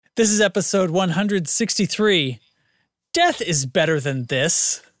This is episode 163. Death is better than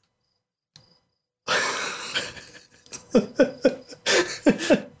this. Death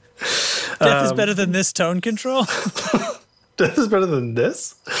is better than this tone control. Death is better than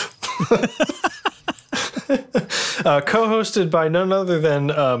this. Co-hosted by none other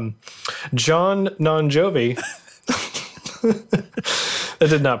than John Non-Jovi. That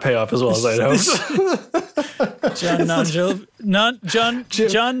did not pay off as well as I'd hoped. John Non-Jovi.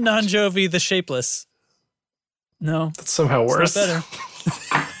 John Non-Jovi the Shapeless. No. That's somehow worse. It's not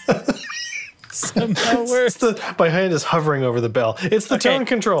better. Somehow worse. My hand is hovering over the bell. It's the tone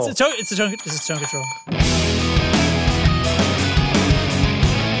control. It's the tone control.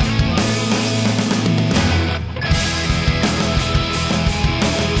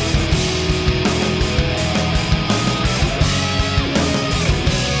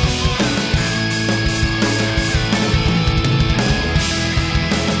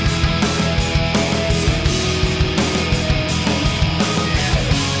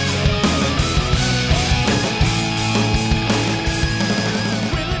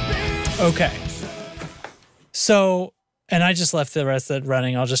 Okay. So, and I just left the rest of it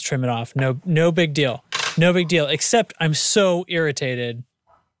running. I'll just trim it off. No big deal. No big deal. Except I'm so irritated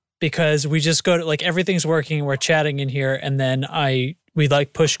because we just go to, like, everything's working. We're chatting in here. And then we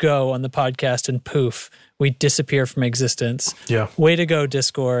like push go on the podcast and poof, we disappear from existence. Yeah. Way to go,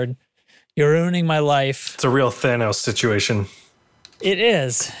 Discord. You're ruining my life. It's a real Thanos situation. It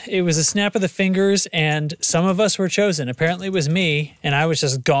is. It was a snap of the fingers and some of us were chosen. Apparently it was me and I was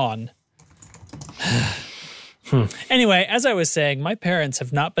just gone. Anyway, as I was saying, my parents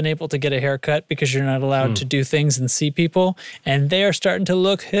have not been able to get a haircut because you're not allowed to do things and see people, and they are starting to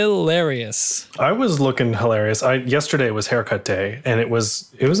look hilarious. I was looking hilarious. Yesterday was haircut day, and it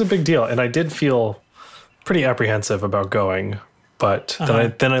was a big deal, and I did feel pretty apprehensive about going, but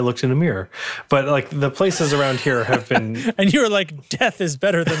then I looked in a mirror. But like the places around here have been, and you were like, "Death is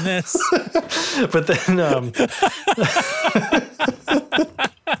better than this." But then.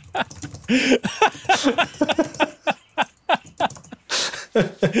 I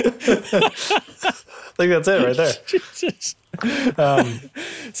think that's it right there.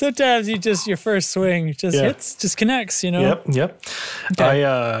 Sometimes your first swing just connects, you know? Yep.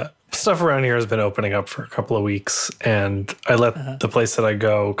 Okay. Stuff around here has been opening up for a couple of weeks, and I let the place that I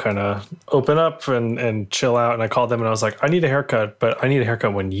go kind of open up and chill out, and I called them and I was like, I need a haircut, but I need a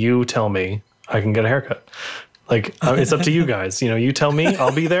haircut when you tell me I can get a haircut. Like, it's up to you guys. You know, you tell me,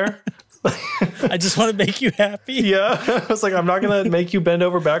 I'll be there. I just want to make you happy. Yeah. I was like, I'm not going to make you bend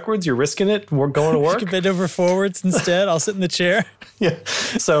over backwards. You're risking it. We're going to work. You can bend over forwards instead. I'll sit in the chair. Yeah.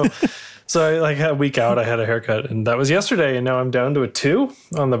 So I like had a week out. I had a haircut, and that was yesterday. And now I'm down to a 2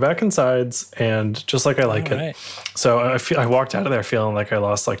 on the back and sides, and just like I like it. Right. So I walked out of there feeling like I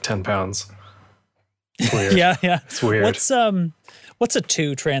lost like 10 pounds. It's weird. Yeah. It's weird. What's a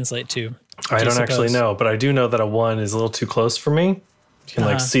 2 translate to? I don't actually know, but I do know that a 1 is a little too close for me. You can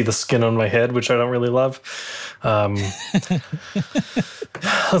like see the skin on my head, which I don't really love.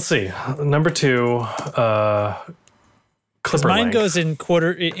 Let's see. Number 2, clipper mine length. goes in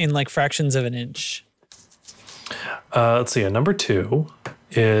like fractions of an inch. Let's see. A number 2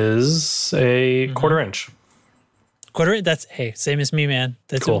 is a quarter inch. Quarter. That's same as me, man.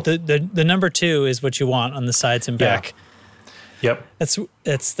 That's cool. The number 2 is what you want on the sides and back. Yep. That's the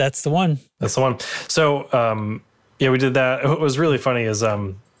one. That's the one. So we did that. What was really funny is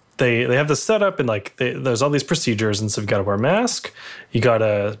they have this setup, and like there's all these procedures, and so you've got to wear a mask. You got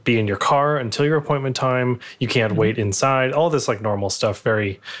to be in your car until your appointment time. You can't wait inside. All this like normal stuff,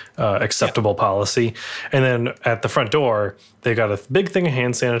 very acceptable policy. And then at the front door, they got a big thing of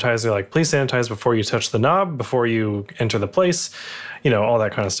hand sanitizer. Like, please sanitize before you touch the knob, before you enter the place. You know, all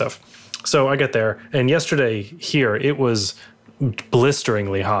that kind of stuff. So I get there, and yesterday here it was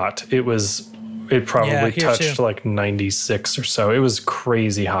blisteringly hot. It probably touched like 96 or so. It was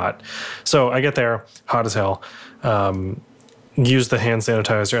crazy hot. So I get there, hot as hell, use the hand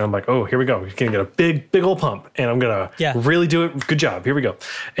sanitizer, and I'm like, oh, here we go. We're going to get a big old pump, and I'm going to really do it. Good job. Here we go.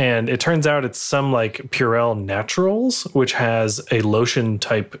 And it turns out it's some like Purell Naturals, which has a lotion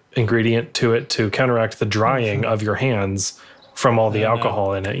type ingredient to it to counteract the drying of your hands from all the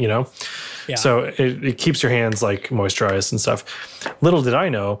alcohol in it, you know? Yeah. So it keeps your hands like moisturized and stuff. Little did I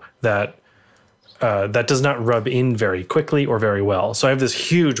know that that does not rub in very quickly or very well. So I have this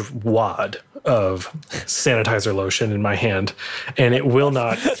huge wad of sanitizer lotion in my hand, and it will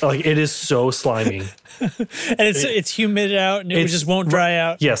not, like, it is so slimy. And it's humid out, and it just won't dry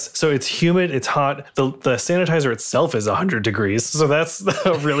out. Yes, so it's humid, it's hot. The sanitizer itself is 100 degrees, so that's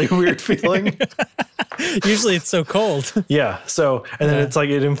a really weird feeling. Usually it's so cold. Yeah, so, and then it's like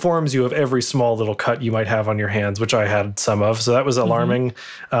it informs you of every small little cut you might have on your hands, which I had some of, so that was alarming.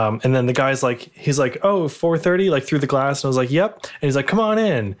 And then the guy's like, he's like, oh, 4:30, like through the glass, and I was like, yep. And he's like, come on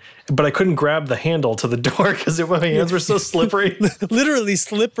in. But I couldn't grab the handle to the door because my hands were so slippery. Literally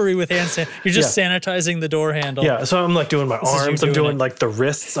slippery with hand sanitizer. You're just sanitizing the door handle. Yeah, so I'm like doing my arms, I'm doing it. like the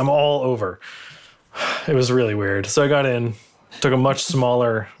wrists, I'm all over. It was really weird. So I got in, took a much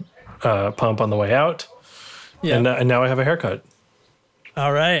smaller pump on the way out, and now I have a haircut.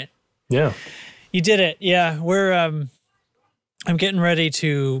 All right. Yeah. You did it. Yeah, I'm getting ready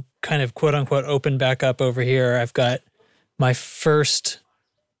to kind of quote unquote open back up over here. I've got my first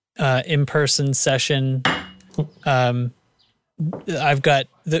in-person session. I've got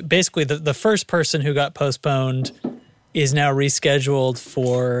basically the first person who got postponed is now rescheduled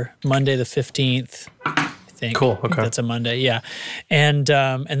for Monday the 15th. I think. Cool. Okay. I think that's a Monday. Yeah. And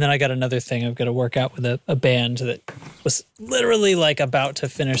then I got another thing. I've got to work out with a band that was literally like about to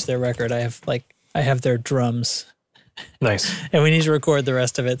finish their record. I have their drums. Nice. And we need to record the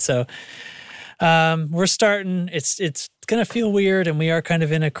rest of it. So we're starting. It's gonna feel weird, and we are kind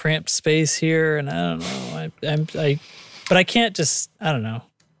of in a cramped space here. And I don't know. But I can't just. I don't know.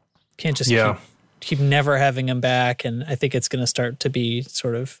 Can't just keep never having him back. And I think it's gonna start to be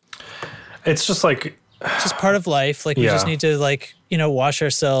sort of. It's just like. Just part of life. Like we just need to wash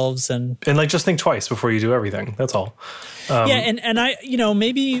ourselves and like just think twice before you do everything. That's all. And I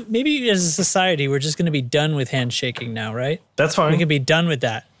maybe as a society we're just going to be done with handshaking now, right? That's fine. We can be done with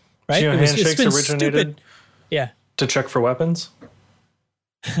that, right? Handshakes originated stupid. Yeah. To check for weapons.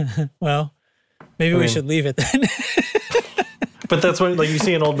 Well, maybe we should leave it then. But that's what you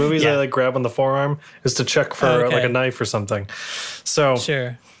see in old movies. They grab on the forearm is to check for like a knife or something. So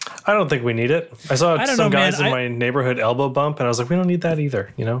sure. I don't think we need it. I saw some guys in my neighborhood elbow bump, and I was like, we don't need that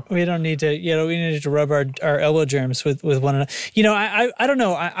either, We don't need to, we need to rub our elbow germs with one another. I don't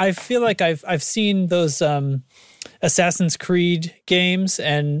know. I feel like I've seen those Assassin's Creed games,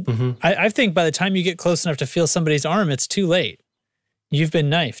 and I think by the time you get close enough to feel somebody's arm, it's too late. You've been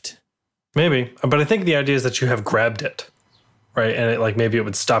knifed. Maybe, but I think the idea is that you have grabbed it. Right, and maybe it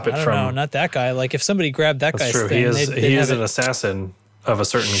would stop it from. No, not that guy. Like if somebody grabbed that guy's true. thing, he is an assassin of a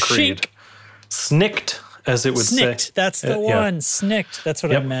certain creed. Snicked, as it would say. That's the one. Snicked. That's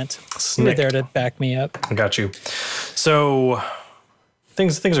what I meant. Snicked. You were there to back me up. I got you. So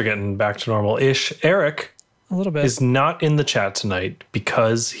things are getting back to normal-ish. Eric a little bit is not in the chat tonight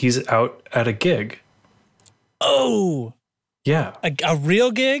because he's out at a gig. Oh. Yeah. A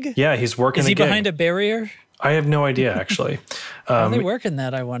real gig? Yeah, he's working. Is he behind a barrier? I have no idea, actually. How are they working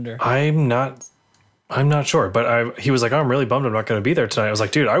that, I wonder? I'm not sure, but he was like, oh, I'm really bummed I'm not going to be there tonight. I was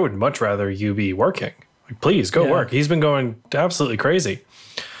like, dude, I would much rather you be working. Like, please go work. He's been going absolutely crazy.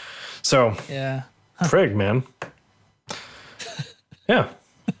 So, frig, man. Yeah.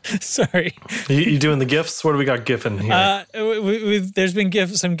 Sorry. You doing the gifts? What do we got gifting here? There's been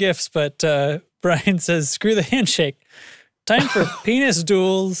some gifts, but Brian says, screw the handshake. Time for penis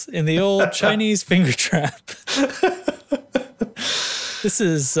duels in the old Chinese finger trap. This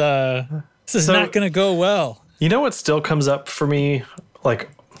is not going to go well. You know what still comes up for me,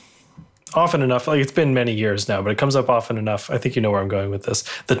 often enough? It's been many years now, but it comes up often enough. I think you know where I'm going with this.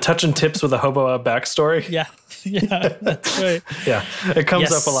 The touch and tips with a hobo out backstory. Yeah, that's right. Yeah, it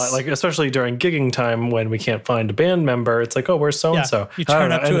comes up a lot, especially during gigging time when we can't find a band member. It's like, oh, where's so-and-so? You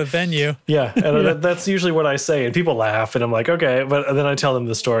turn up to a venue. Yeah, and that's usually what I say, and people laugh, and I'm like, okay, but then I tell them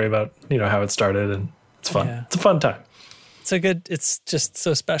the story about, how it started, and it's fun. Yeah. It's a fun time. It's just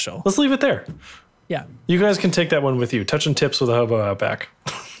so special. Let's leave it there. Yeah. You guys can take that one with you. Touch and tips with a hobo out back.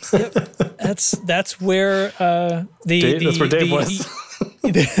 Yep. That's where that's where Dave was.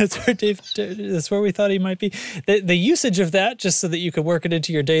 That's where we thought he might be. The usage of that, just so that you could work it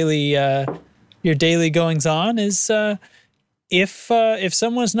into your daily goings on, is if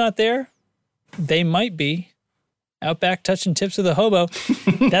someone's not there, they might be out back touching tips with a hobo.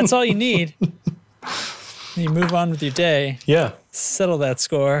 That's all you need. You move on with your day. Yeah. Settle that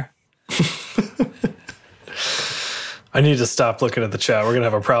score. I need to stop looking at the chat. We're gonna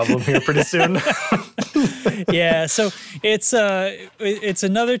have a problem here pretty soon. Yeah, so it's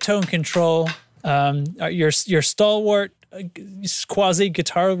another tone control. Your stalwart, quasi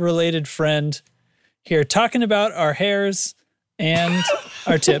guitar related friend here talking about our hairs and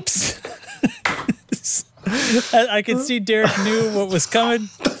our tips. I could see Derek knew what was coming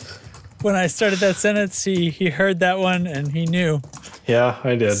when I started that sentence. He heard that one and he knew. Yeah,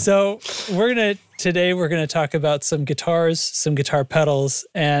 I did. So today we're gonna talk about some guitars, some guitar pedals,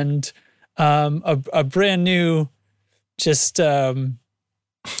 and a brand new, just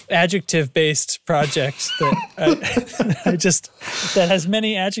adjective-based project that that has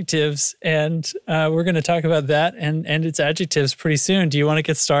many adjectives, and we're gonna talk about that and its adjectives pretty soon. Do you want to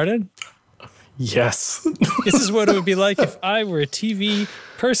get started? Yes. This is what it would be like if I were a TV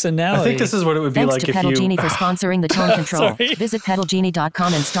personality. I think this is what it would be Thanks like to if Pedal you... Genie for sponsoring the tone control. Sorry. Visit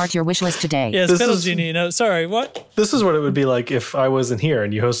pedalgenie.com and start your wish list today. Yes, This Pedal is- Genie. No, sorry, what? This is what it would be like if I wasn't here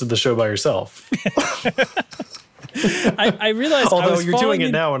and you hosted the show by yourself. I realized I Although was you're doing falling it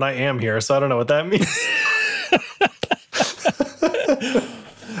in- now and I am here, so I don't know what that means.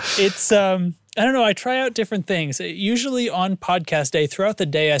 It's I don't know, I try out different things. Usually on podcast day, throughout the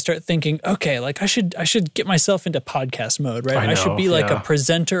day I start thinking, okay, like I should get myself into podcast mode, right? I should know, be like yeah. a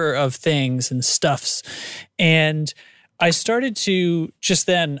presenter of things and stuffs. And I started to just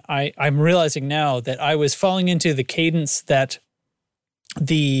then I'm realizing now that I was falling into the cadence that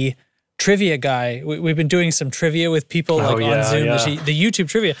the trivia guy, we've been doing some trivia with people like on yeah, Zoom, yeah. the YouTube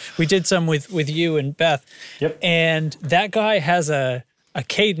trivia. We did some with you and Beth. Yep. And that guy has a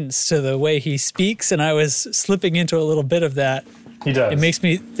cadence to the way he speaks, and I was slipping into a little bit of that. He does. It makes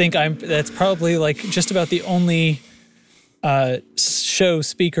me think that's probably like just about the only show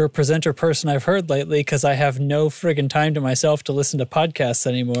speaker presenter person I've heard lately, because I have no friggin' time to myself to listen to podcasts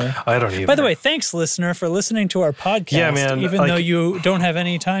anymore. I don't either. By the way, thanks, listener, for listening to our podcast. Yeah, man, Even like- though you don't have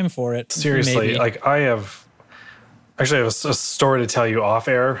any time for it. Seriously, maybe. like I have a story to tell you off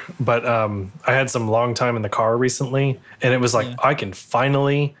air, but I had some long time in the car recently, and it was like, I can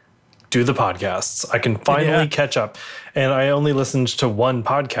finally do the podcasts. I can finally catch up. And I only listened to one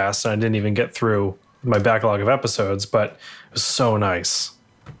podcast, and I didn't even get through my backlog of episodes, but it was so nice.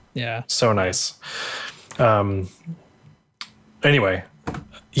 Yeah. So nice. Anyway,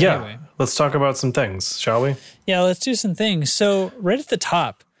 let's talk about some things, shall we? Yeah, let's do some things. So right at the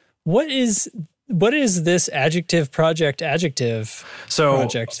top, what is this adjective project adjective So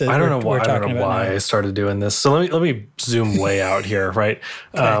project that I don't know we're why. I talking don't know about why now? I started doing this. So let me zoom way out here, right?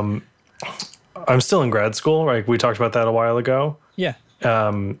 I'm still in grad school, right? We talked about that a while ago. Yeah.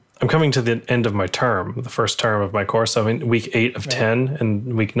 I'm coming to the end of my term, the first term of my course. I'm in week 8 of 10,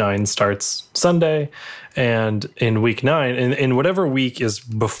 and week 9 starts Sunday. And in week 9, in whatever week is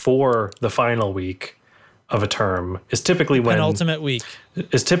before the final week of a term, is typically when Penultimate week.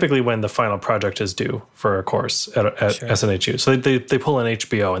 is typically when the final project is due for a course at SNHU. So they pull in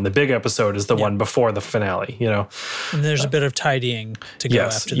HBO, and the big episode is the one before the finale, you know? And there's a bit of tidying to go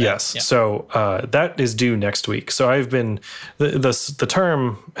after that. Yes. Yeah. So that is due next week. So I've been, the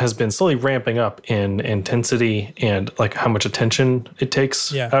term has been slowly ramping up in intensity and like how much attention it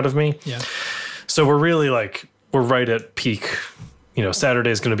takes out of me. Yeah. So we're really we're right at peak. You know,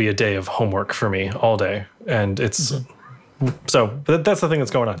 Saturday is going to be a day of homework for me all day. And it's, so that's the thing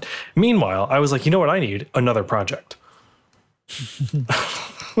that's going on. Meanwhile, I was like, you know what I need? Another project.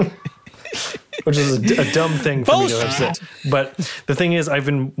 Which is a dumb thing for me to have said. But the thing is, I've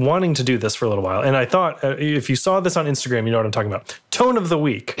been wanting to do this for a little while. And I thought, if you saw this on Instagram, you know what I'm talking about. Tone of the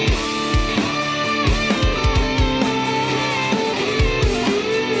week.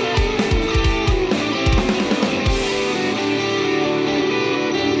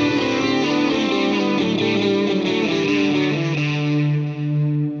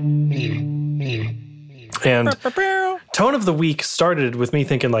 And tone of the week started with me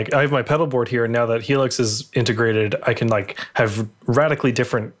thinking like, I have my pedal board here, and now that Helix is integrated, I can like have radically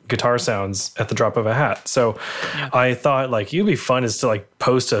different guitar sounds at the drop of a hat. So I thought like, it'd be fun is to like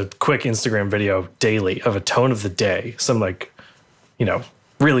post a quick Instagram video daily of a tone of the day, some like, you know,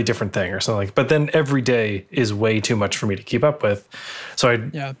 really different thing or something like. But then every day is way too much for me to keep up with. So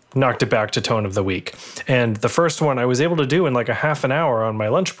I knocked it back to tone of the week. And the first one I was able to do in like a half an hour on my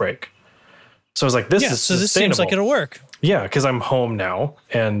lunch break. So I was like, this is so this sustainable. seems like it'll work. Yeah, because I'm home now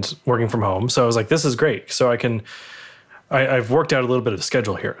and working from home. So I was like, this is great. So I've worked out a little bit of a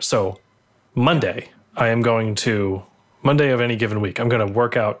schedule here. So Monday of any given week, I'm going to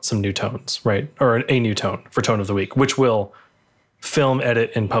work out some new tones, right? Or a new tone for tone of the week, which will film,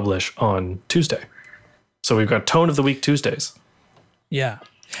 edit, and publish on Tuesday. So we've got tone of the week Tuesdays. Yeah.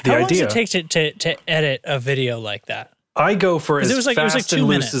 The How long idea, does it take to edit a video like that? I go for as it was like fast 2 and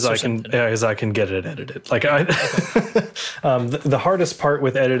minutes loose or as I can get it edited. Like the hardest part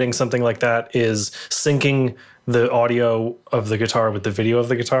with editing something like that is syncing the audio of the guitar with the video of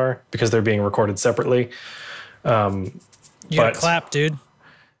the guitar, because they're being recorded separately. You gotta clap, dude.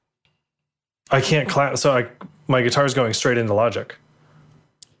 I can't clap. So my guitar's going straight into Logic.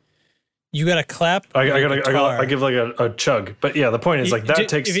 You got to clap. I give like a chug. But yeah, the point is like that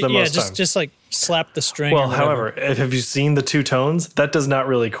takes the most time. Just like slap the string. Well, however, have you seen the two tones? That does not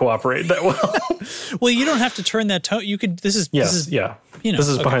really cooperate that well. Well, you don't have to turn that tone. You could. This is yeah. You know, this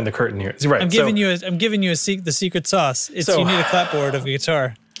is behind the curtain here. Right. I'm giving you the secret sauce. It's you need a clapboard of a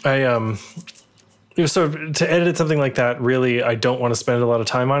guitar. So to edit something like that, really, I don't want to spend a lot of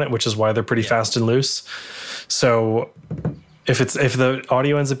time on it, which is why they're pretty fast and loose. So if the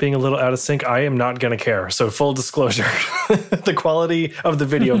audio ends up being a little out of sync, I am not going to care. So full disclosure, the quality of the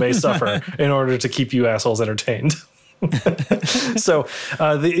video may suffer in order to keep you assholes entertained. So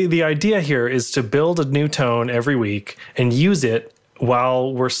the idea here is to build a new tone every week and use it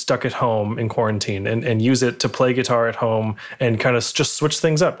while we're stuck at home in quarantine, and use it to play guitar at home and kind of just switch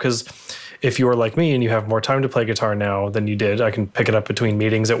things up. Because if you are like me and you have more time to play guitar now than you did, I can pick it up between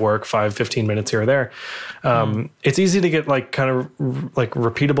meetings at work, 5-15 minutes here or there. It's easy to get like kind of like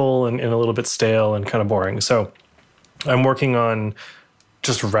repeatable and a little bit stale and kind of boring. So I'm working on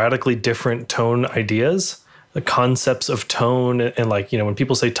just radically different tone ideas, the concepts of tone, and like, you know, when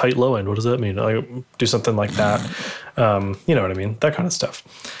people say tight low end, what does that mean? Like, do something like that. You know what I mean? That kind of stuff.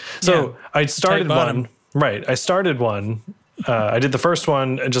 So I started one. Right. I started one. I did the first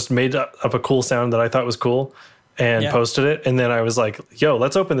one and just made up a cool sound that I thought was cool and posted it. And then I was like, yo,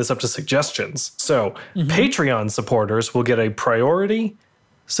 let's open this up to suggestions. So Patreon supporters will get a priority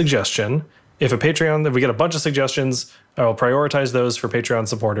suggestion. If we get a bunch of suggestions, I will prioritize those for Patreon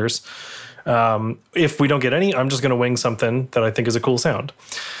supporters. If we don't get any, I'm just going to wing something that I think is a cool sound.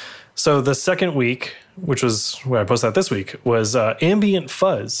 So the second week, which was where I posted that this week, was ambient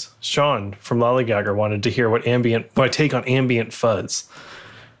fuzz. Sean from Lollygagger wanted to hear my take on ambient fuzz.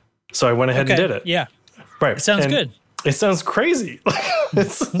 So I went ahead and did it. Yeah. Right. It sounds good. It sounds crazy.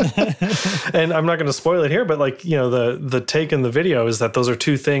 And I'm not going to spoil it here, but like, you know, the take in the video is that those are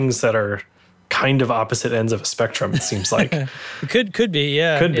two things that are kind of opposite ends of a spectrum, it seems like. It could be,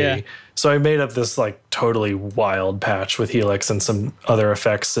 yeah. Could be. So I made up this like totally wild patch with Helix and some other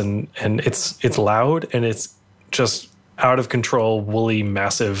effects, and it's loud and it's just out of control, woolly,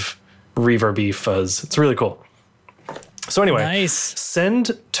 massive, reverby fuzz. It's really cool. So anyway,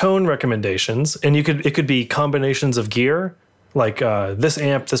 send tone recommendations, and it could be combinations of gear, like this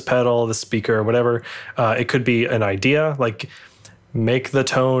amp, this pedal, this speaker, whatever. It could be an idea, like make the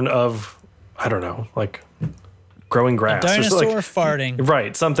tone of, I don't know, like growing grass. A dinosaur like, farting.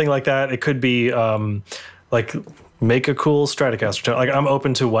 Right, something like that. It could be like make a cool Stratocaster tone. Like I'm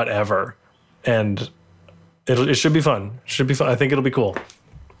open to whatever, and it should be fun. Should be fun. I think it'll be cool.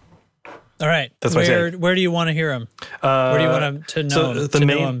 All right. That's my take. Where do you want to hear them? Where do you want them to know? So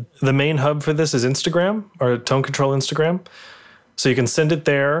the main hub for this is Instagram, or Tone Control Instagram. So you can send it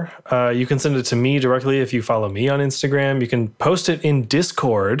there. You can send it to me directly if you follow me on Instagram. You can post it in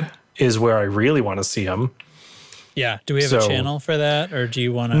Discord, is where I really want to see them. Yeah. Do we have a channel for that, or do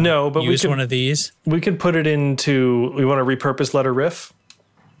you want to use one of these? We could put it into. We want to repurpose Let Her Riff.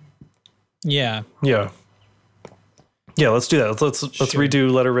 Yeah. Yeah. Yeah. Let's do that. Let's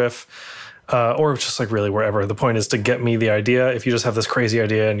redo Let Her Riff. Or just like really wherever. The point is to get me the idea. If you just have this crazy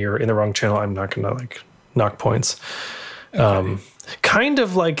idea and you're in the wrong channel, I'm not going to like knock points. Okay. Kind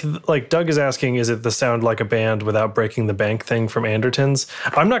of like Doug is asking, is it the sound like a band without breaking the bank thing from Andertons?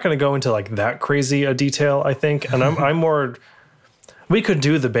 I'm not going to go into like that crazy a detail, I think. And I'm more, we could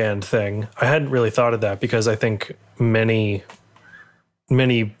do the band thing. I hadn't really thought of that because I think many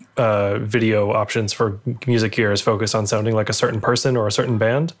video options for music gear is focused on sounding like a certain person or a certain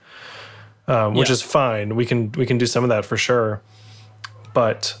band. Which is fine. We can do some of that for sure,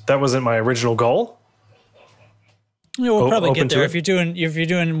 but that wasn't my original goal. Yeah, we'll probably get there. If you're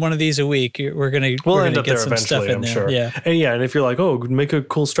doing one of these a week, we're gonna end up get there some eventually. stuff in I'm there. sure. Yeah, and if you're like, oh, make a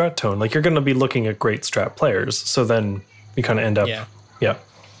cool Strat tone, like you're gonna be looking at great Strat players. So then you kind of end up. Yeah.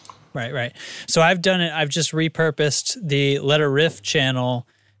 Right. So I've done it. I've just repurposed the Let Her Riff channel.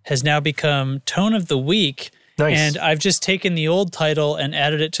 Has now become Tone of the Week. Nice. And I've just taken the old title and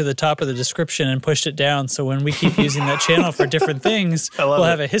added it to the top of the description and pushed it down. So when we keep using that channel for different things, we'll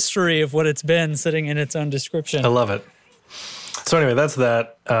have a history of what it's been sitting in its own description. I love it. So anyway, that's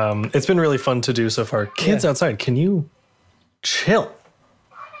that. It's been really fun to do so far. Kids outside, can you chill?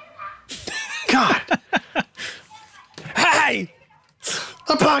 God. Hi!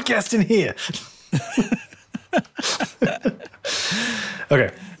 I'm podcasting here.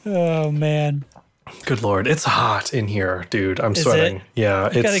 Okay. Oh, man. Good Lord. It's hot in here, dude. I'm sweating. It?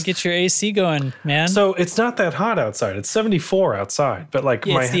 Yeah. You got to get your AC going, man. So it's not that hot outside. It's 74 outside. But like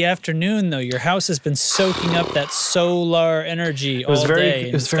it's the afternoon, though. Your house has been soaking up that solar energy all day.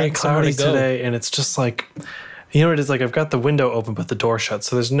 It was very cloudy today. And it's just like, You know what it is? Like I've got the window open, but the door shut,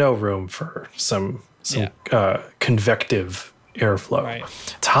 so there's no room for some convective airflow. Right.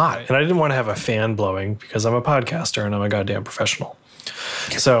 It's hot, and I didn't want to have a fan blowing because I'm a podcaster and I'm a goddamn professional.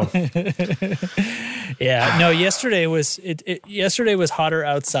 So yeah, no. Yesterday was yesterday was hotter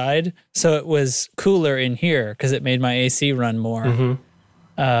outside, so it was cooler in here because it made my AC run more.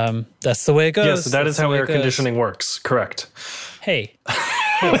 That's the way it goes. yes, that is That's the how way air it goes. conditioning works. Correct. Hey,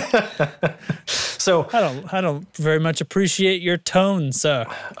 So I don't very much appreciate your tone, sir.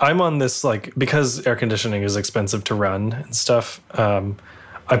 I'm on this because air conditioning is expensive to run and stuff.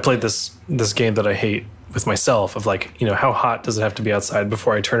 I played this game that I hate with myself of how hot does it have to be outside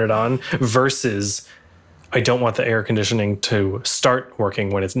before I turn it on versus I don't want the air conditioning to start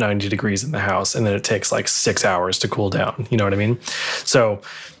working when it's 90 degrees in the house and then it takes 6 hours to cool down. You know what I mean? So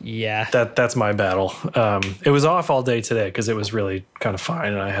Yeah. that's my battle. It was off all day today because it was really kind of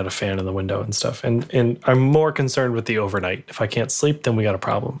fine and I had a fan in the window and stuff. And I'm more concerned with the overnight. If I can't sleep, then we got a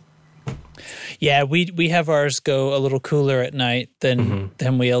problem. Yeah, we have ours go a little cooler at night than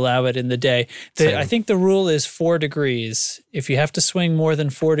we allow it in the day. I think the rule is 4 degrees. If you have to swing more than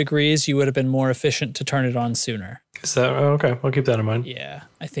 4 degrees, you would have been more efficient to turn it on sooner. Is that okay? I'll keep that in mind. Yeah,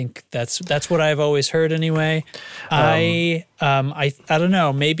 I think that's what I've always heard anyway. I don't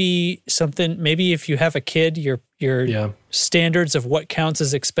know. Maybe if you have a kid, your standards of what counts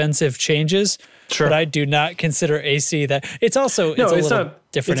as expensive changes. Sure. But I do not consider AC that. It's a little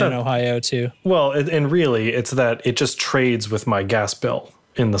not, different in Ohio too. Well, and really, it's that it just trades with my gas bill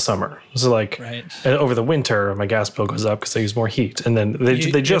in the summer. So Right. over the winter, my gas bill goes up because I use more heat, and then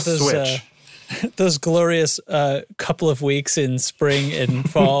they just switch. Those glorious couple of weeks in spring and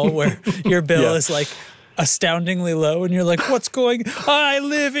fall where your bill is astoundingly low, and you're like, "What's going? I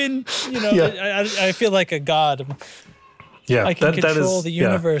live in I feel like a god." Yeah, I can control the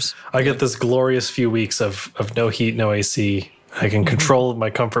universe. Yeah. I get this glorious few weeks of no heat, no AC. I can control my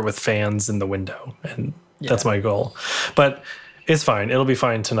comfort with fans in the window, and that's my goal. But it's fine. It'll be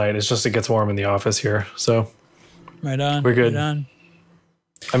fine tonight. It's just it gets warm in the office here, so right on. We're good. Right on.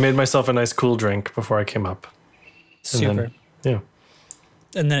 I made myself a nice cool drink before I came up. Super. And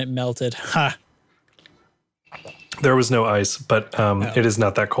then it melted. Ha. There was no ice, but it is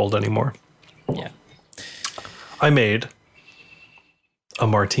not that cold anymore. Yeah. I made a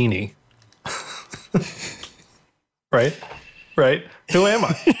martini. Right? Who am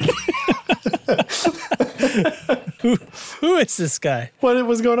I? Who is this guy? What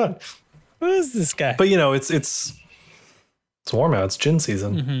was going on? Who is this guy? But it's warm out. It's gin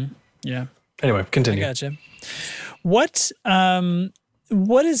season. Yeah. Anyway, continue. I gotcha. What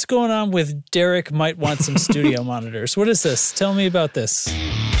is going on with Derek might want some studio monitors? What is this? Tell me about this.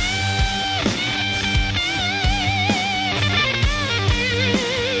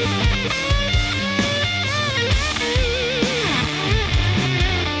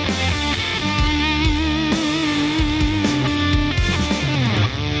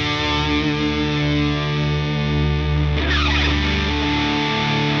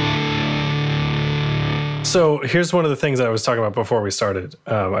 So here's one of the things that I was talking about before we started.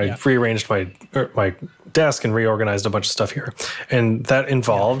 I rearranged my desk and reorganized a bunch of stuff here, and that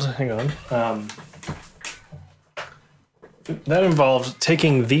involved. Hang on. That involved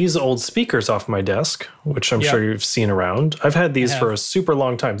taking these old speakers off my desk, which I'm sure you've seen around. I've had these for a super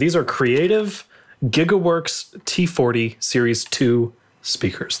long time. These are Creative GigaWorks T40 Series 2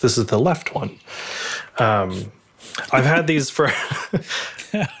 speakers. This is the left one. I've had these for...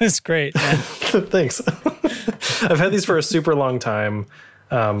 That's great, man. Thanks. I've had these for a super long time.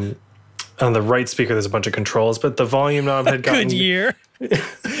 On the right speaker, there's a bunch of controls, but the volume knob had gotten... Good year. The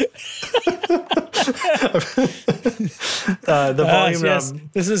volume knob...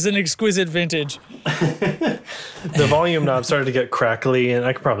 This is an exquisite vintage. The volume knob started to get crackly, and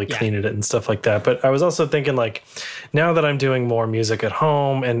I could probably clean it and stuff like that. But I was also thinking, now that I'm doing more music at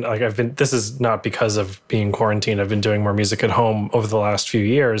home, and this is not because of being quarantined, I've been doing more music at home over the last few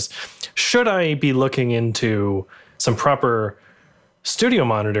years. Should I be looking into some proper studio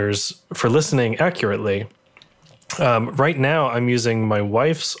monitors for listening accurately? Right now, I'm using my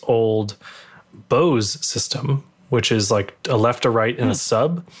wife's old Bose system, which is like a left, a right, and a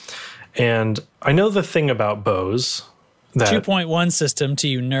sub. And I know the thing about Bose. That 2.1 system to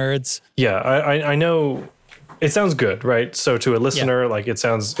you nerds. Yeah, I know it sounds good, right? So to a listener,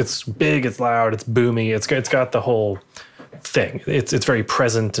 it's big, it's loud, it's boomy, it's got the whole thing. It's very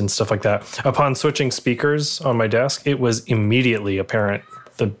present and stuff like that. Upon switching speakers on my desk, it was immediately apparent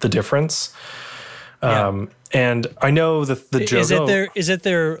the difference. And I know the Jogo. Is it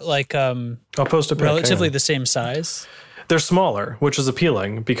their I'll post a pic, relatively the same size? They're smaller, which is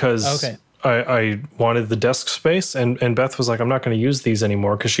appealing because I wanted the desk space, and Beth was like, I'm not going to use these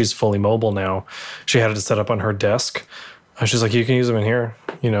anymore because she's fully mobile now. She had it set up on her desk. She's like, you can use them in here.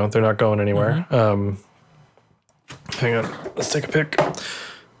 You know, they're not going anywhere. Hang on, let's take a pic.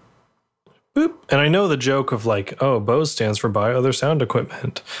 Boop. And I know the joke of like, oh, Bose stands for Buy Other Sound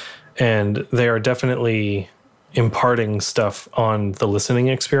Equipment. And they are definitely imparting stuff on the listening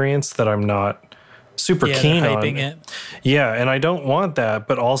experience that I'm not super keen on. It. Yeah, and I don't want that,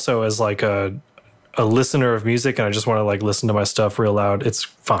 but also as like a listener of music, and I just want to like listen to my stuff real loud, it's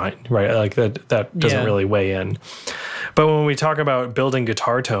fine, right? Like that doesn't really weigh in. But when we talk about building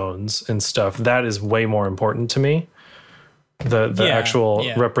guitar tones and stuff, that is way more important to me. The actual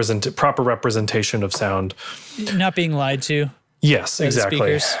proper representation of sound. Not being lied to. Yes,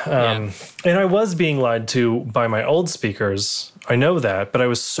 exactly. And I was being lied to by my old speakers. I know that, but I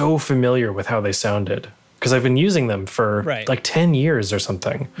was so familiar with how they sounded because I've been using them for like 10 years or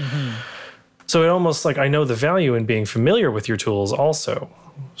something. So it almost like I know the value in being familiar with your tools also.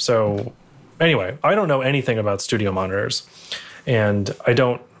 So anyway, I don't know anything about studio monitors, and I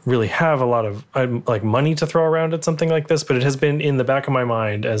don't really have a lot of like money to throw around at something like this, but it has been in the back of my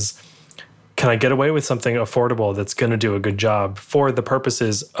mind as, can I get away with something affordable that's going to do a good job for the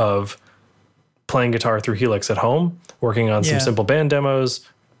purposes of playing guitar through Helix at home, working on some simple band demos,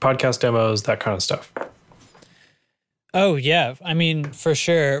 podcast demos, that kind of stuff? Oh, yeah. I mean, for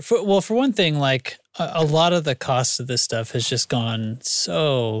sure. For one thing, like a lot of the costs of this stuff has just gone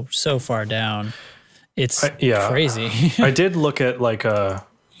so far down. It's crazy. I did look at like an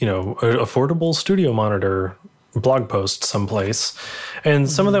affordable studio monitor blog post someplace, and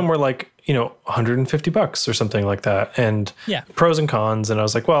some of them were like, $150 or something like that, and pros and cons. And I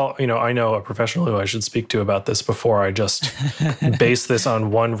was like, well, I know a professional who I should speak to about this before I just base this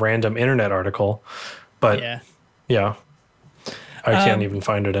on one random internet article. But I can't even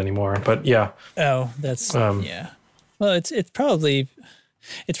find it anymore. But oh, that's well, it's probably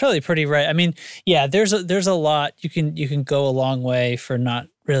pretty right. I mean, there's a lot you can go a long way for not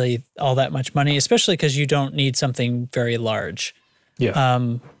really all that much money, especially because you don't need something very large.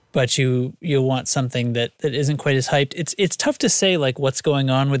 But you want something that isn't quite as hyped. It's tough to say like what's going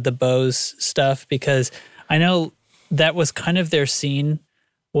on with the Bose stuff, because I know that was kind of their scene,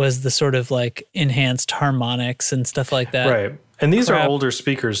 was the sort of like enhanced harmonics and stuff like that. Right. And these are older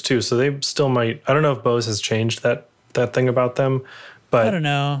speakers too, so they still might. I don't know if Bose has changed that thing about them, but I don't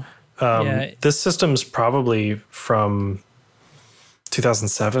know. This system's probably from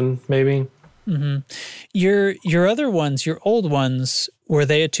 2007, maybe. Mm-hmm. Your other ones, your old ones, were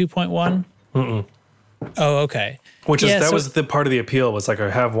they a 2.1? Mm-mm. Oh, okay. Which is was the part of the appeal, was like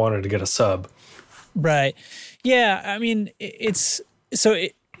I have wanted to get a sub. Right. Yeah. I mean,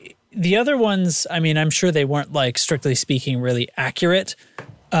 the other ones, I mean, I'm sure they weren't like strictly speaking really accurate,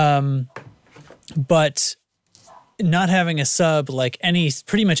 but not having a sub, like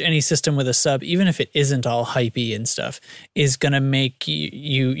pretty much any system with a sub, even if it isn't all hypey and stuff, is going to make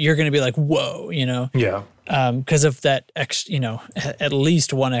you're going to be like, whoa, Yeah. Because of that at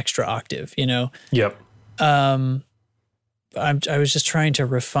least one extra octave, Yep. I was just trying to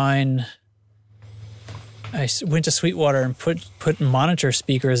refine. I went to Sweetwater and put monitor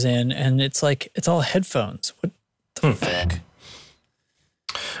speakers in, and it's like, it's all headphones. What the fuck?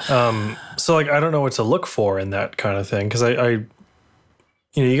 So like, I don't know what to look for in that kind of thing. Cause you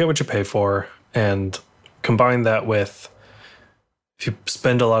get what you pay for, and combine that with, if you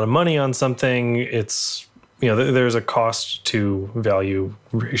spend a lot of money on something, it's, there's a cost to value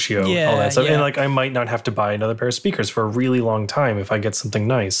ratio, all that stuff. And like, I might not have to buy another pair of speakers for a really long time if I get something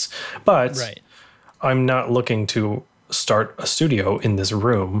nice, but I'm not looking to start a studio in this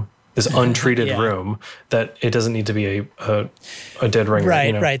room, this untreated room, that it doesn't need to be a dead ringer.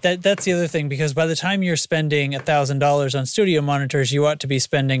 Right. That's the other thing, because by the time you're spending $1,000 on studio monitors, you ought to be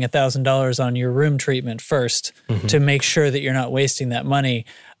spending $1,000 on your room treatment first to make sure that you're not wasting that money.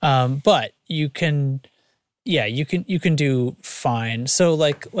 But you can do fine. So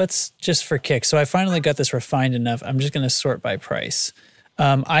like, let's just for kicks. So I finally got this refined enough. I'm just going to sort by price.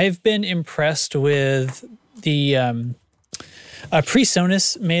 I've been impressed with the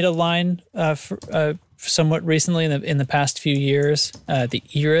PreSonus made a line somewhat recently in the past few years, the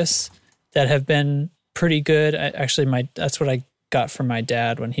Iris, that have been pretty good. That's what I got from my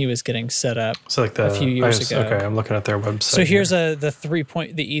dad when he was getting set up a few years ago. Okay, I'm looking at their website. So here's the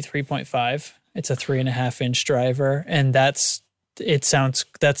E3.5. It's a 3.5-inch driver, and that's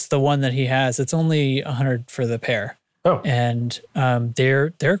the one that he has. It's only $100 for the pair. Oh, and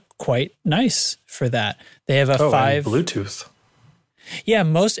they're quite nice for that. They have a 5 and Bluetooth. Yeah,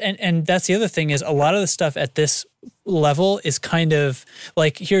 and that's the other thing, is a lot of the stuff at this level is kind of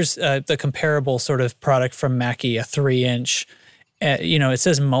like, here's the comparable sort of product from Mackie, a 3-inch. It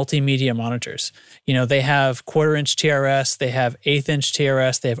says multimedia monitors. They have 1/4-inch TRS, they have 1/8-inch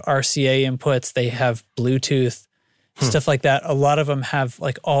TRS, they have RCA inputs, they have Bluetooth, stuff like that. A lot of them have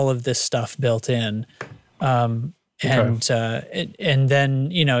like all of this stuff built in. And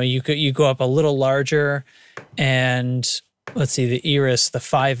then, you go up a little larger, and let's see, the Iris, the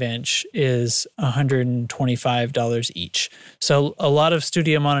 5-inch is $125 each. So a lot of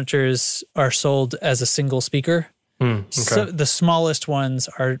studio monitors are sold as a single speaker. So the smallest ones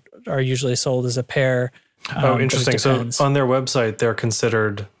are usually sold as a pair. Interesting. So on their website, they're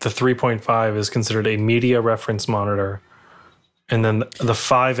considered, the 3.5 is considered a media reference monitor, and then the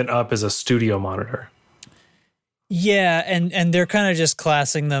 5 and up is a studio monitor. Yeah, and they're kind of just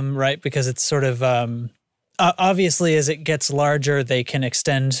classing them, right? Because it's sort of obviously as it gets larger, they can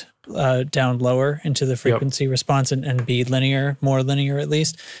extend down lower into the frequency response and be more linear at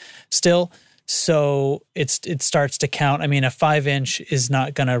least still. So it starts to count. I mean, a 5-inch is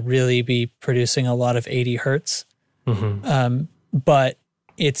not going to really be producing a lot of 80 hertz, but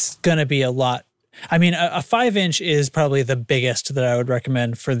it's going to be a lot. I mean, a 5-inch is probably the biggest that I would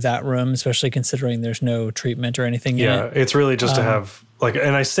recommend for that room, especially considering there's no treatment or anything in it. Yeah, it's really just to have, like,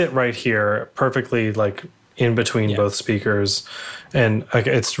 and I sit right here perfectly, like, in between both speakers, and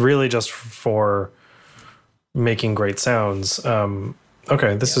it's really just for making great sounds.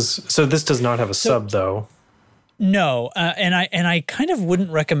 Okay, this does not have a sub though. No, and I kind of wouldn't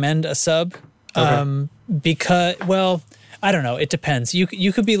recommend a sub, because, well, I don't know. It depends.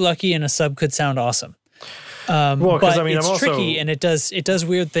 You could be lucky and a sub could sound awesome. But I mean, it's tricky, and it does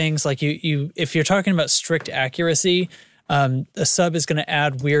weird things. Like if you're talking about strict accuracy, a sub is going to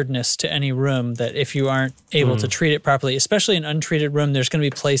add weirdness to any room that if you aren't able to treat it properly, especially an untreated room, there's going to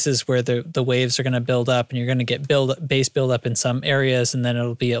be places where the waves are going to build up, and you're going to get bass build up in some areas, and then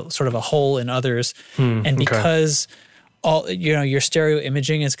it'll be sort of a hole in others. And because your stereo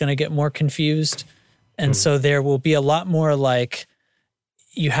imaging is going to get more confused, and so there will be a lot more like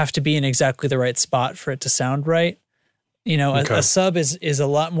you have to be in exactly the right spot for it to sound right. A sub is a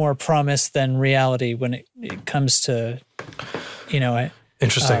lot more promise than reality when it comes to,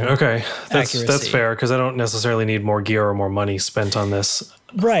 Interesting. Okay. That's accuracy. fair, because I don't necessarily need more gear or more money spent on this.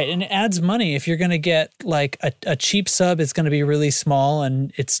 Right. And it adds money. If you're going to get like a cheap sub, it's going to be really small,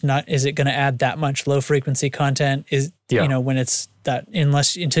 and is it going to add that much low frequency content? When it's that,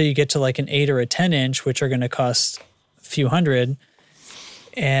 until you get to like an 8 or a 10-inch, which are going to cost a few hundred.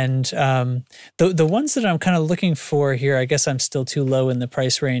 And the ones that I'm kind of looking for here, I guess I'm still too low in the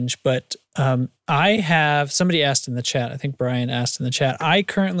price range, but I have, somebody asked in the chat, I think Brian asked in the chat, I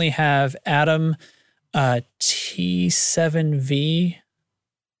currently have Atom T7V.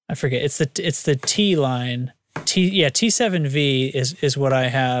 I forget, it's the T line. T7V is what I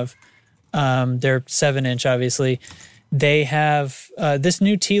have. They're 7-inch, obviously. They have, this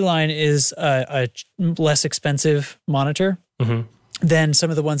new T line is a less expensive monitor. Than some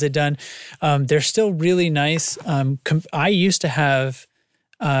of the ones they've done. They're still really nice. I used to have,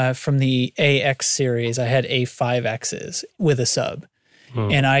 from the AX series, I had A5Xs with a sub.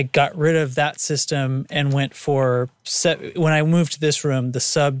 And I got rid of that system and went for, when I moved to this room, the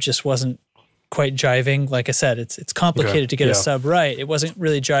sub just wasn't quite jiving. Like I said, it's complicated to get a sub right. It wasn't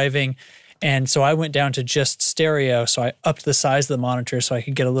really jiving. And so I went down to just stereo. So I upped the size of the monitor so I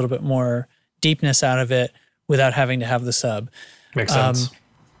could get a little bit more deepness out of it without having to have the sub. Makes sense.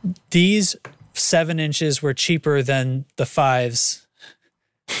 These 7 inches were cheaper than the 5s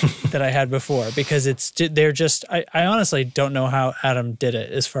that I had before, because they're just, I honestly don't know how Atom did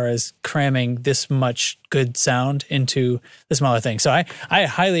it as far as cramming this much good sound into the smaller thing. So I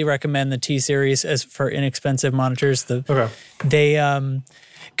highly recommend the T series as for inexpensive monitors. The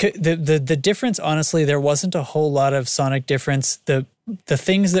difference, honestly, there wasn't a whole lot of sonic difference. The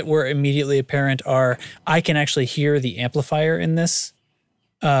things that were immediately apparent are I can actually hear the amplifier in this.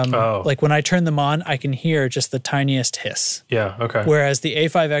 Like when I turn them on, I can hear just the tiniest hiss. Yeah, okay. Whereas the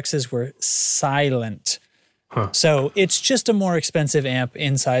A5Xs were silent. So it's just a more expensive amp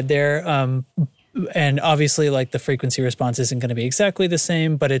inside there. And obviously, like, the frequency response isn't going to be exactly the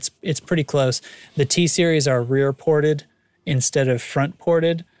same, but it's pretty close. The T series are rear ported instead of front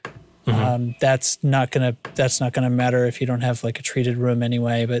ported. That's not gonna matter if you don't have like a treated room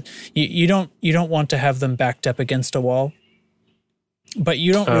anyway. But you don't want to have them backed up against a wall. But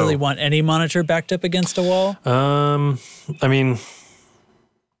you don't really want any monitor backed up against a wall. I mean,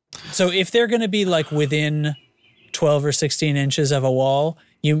 so if they're going to be like within 12 or 16 inches of a wall,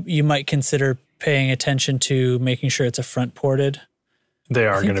 you might consider paying attention to making sure it's a front ported. They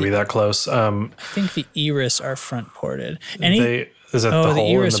are going to be that close. I think the Iris are front ported. Is it the hole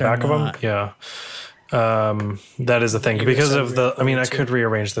in Iris the back of them? Yeah. That is the thing because of the. I mean, I could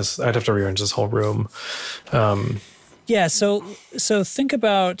rearrange this. I'd have to rearrange this whole room. Yeah. So think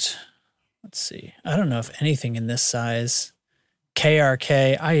about. Let's see. I don't know if anything in this size.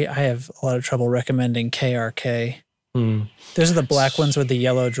 KRK. I have a lot of trouble recommending KRK. Those are the black ones with the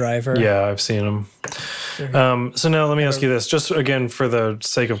yellow driver. Yeah, I've seen them. So now let me ask you this, just again for the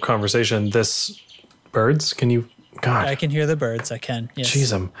sake of conversation. This birds? Can you? God, I can hear the birds. I can. Yes.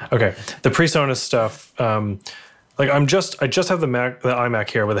 Jeez, okay. The PreSonus stuff. Like I just have the iMac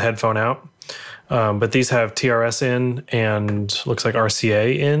here with a headphone out, but these have TRS in and looks like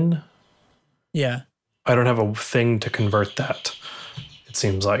RCA in. Yeah. I don't have a thing to convert that. It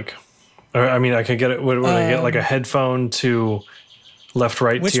seems like. I mean, I could get it. Would I get like a headphone to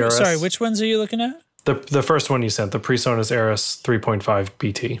left-right TRS? Sorry, which ones are you looking at? The first one you sent, the PreSonus Aris 3.5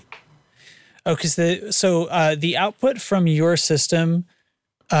 BT. Oh, because the output from your system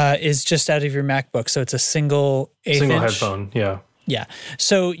is just out of your MacBook, so it's a single eighth-inch headphone. Yeah. Yeah.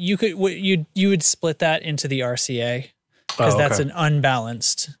 So you would split that into the RCA because that's an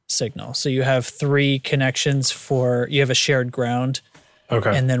unbalanced signal. So you have 3 connections you have a shared ground.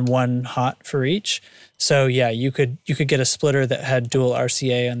 Okay. And then 1 hot for each. So yeah, you could get a splitter that had dual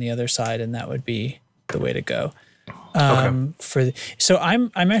RCA on the other side, and that would be the way to go. So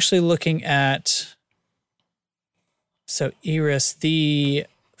I'm actually looking at Iris, the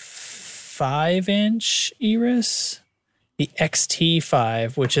 5-inch Iris, the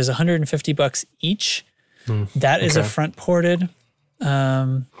XT5, which is $150 each. That is a front ported.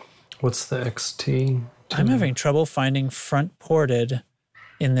 What's the XT? I'm having trouble finding front ported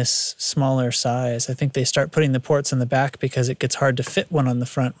in this smaller size. I think they start putting the ports in the back because it gets hard to fit one on the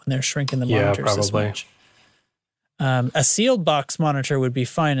front when they're shrinking the monitors this much. A sealed box monitor would be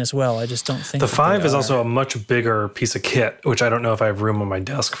fine as well. I just don't think the 5 is also a much bigger piece of kit, which I don't know if I have room on my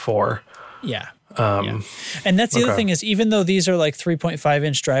desk for. Yeah. And that's the other thing is, even though these are like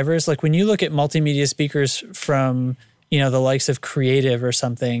 3.5-inch drivers, like when you look at multimedia speakers from, the likes of Creative or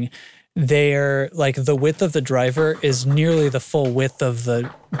something, they're like the width of the driver is nearly the full width of the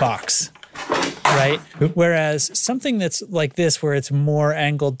box, right? Whereas something that's like this, where it's more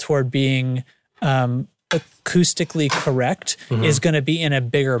angled toward being acoustically correct, is going to be in a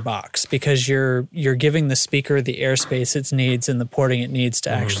bigger box because you're giving the speaker the airspace it needs and the porting it needs to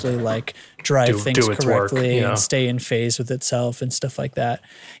actually like drive things correctly and stay in phase with itself and stuff like that.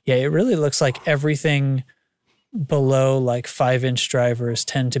 Yeah, it really looks like everything below like 5-inch drivers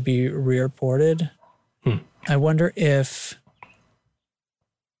tend to be rear ported. I wonder if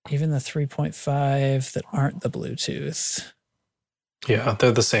even the 3.5 that aren't the Bluetooth. Yeah,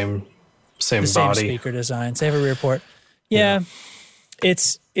 they're the same body. Same speaker designs. They have a rear port. Yeah.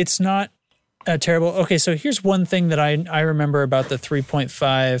 It's not terrible. Okay, so here's one thing that I remember about the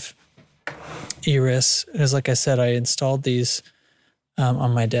 3.5 Iris is, like I said, I installed these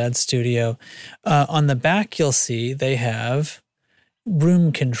on my dad's studio. On the back, you'll see they have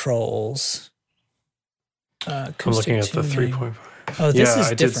room controls. I'm looking at the 3.5. Oh, this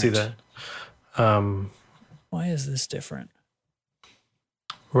is different. I did see that. Why is this different?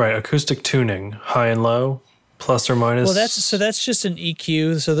 Right, acoustic tuning, high and low, plus or minus. Well, that's just an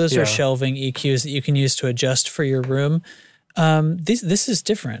EQ. So those are shelving EQs that you can use to adjust for your room. This is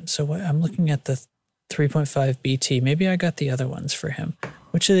different. So I'm looking at the 3.5 BT. Maybe I got the other ones for him.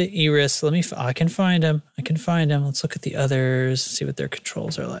 Which are the Iris? I can find them. Let's look at the others, see what their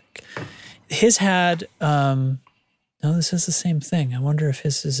controls are like. His had, no, this is the same thing. I wonder if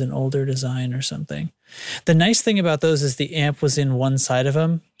his is an older design or something. The nice thing about those is the amp was in one side of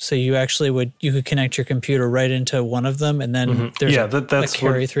them. So you actually you could connect your computer right into one of them, and then there's a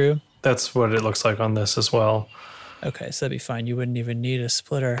carry through. That's what it looks like on this as well. Okay, so that'd be fine. You wouldn't even need a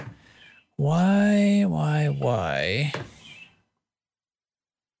splitter. Why?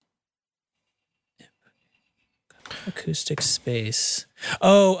 Acoustic space.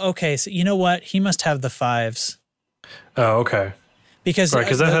 Oh, okay. So you know what? He must have the 5s. Oh, okay. Because that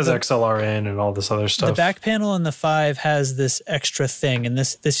has XLR in and all this other stuff. The back panel on the 5 has this extra thing, and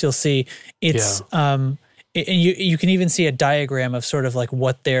this you'll see. It's and you can even see a diagram of sort of like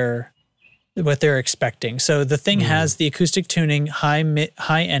what they're expecting. So the thing has the acoustic tuning, high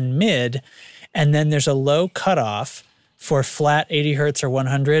and mid, and then there's a low cutoff for flat 80 hertz or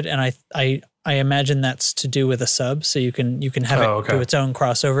 100. And I imagine that's to do with a sub, so you can have it do its own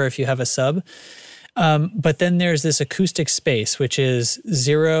crossover if you have a sub. But then there's this acoustic space, which is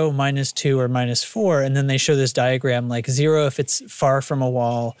 0, -2, or -4, and then they show this diagram like 0 if it's far from a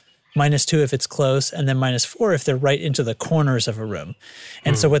wall, -2 if it's close, and then -4 if they're right into the corners of a room.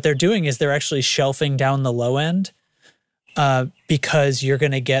 And so what they're doing is they're actually shelving down the low end because you're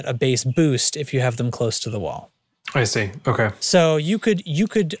going to get a bass boost if you have them close to the wall. I see. Okay. So you could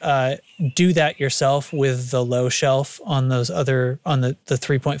do that yourself with the low shelf on those other, on the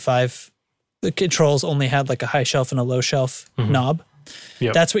 3.5. The controls only had like a high shelf and a low shelf knob.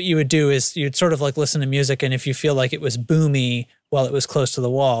 Yep. That's what you would do, is you'd sort of like listen to music, and if you feel like it was boomy while it was close to the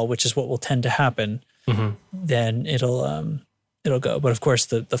wall, which is what will tend to happen, then it'll go. But of course,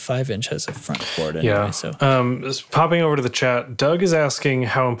 the 5-inch has a front port anyway. Yeah. So Popping over to the chat, Doug is asking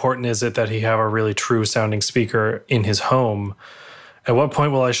how important is it that he have a really true sounding speaker in his home? At what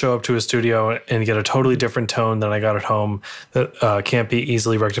point will I show up to a studio and get a totally different tone than I got at home that can't be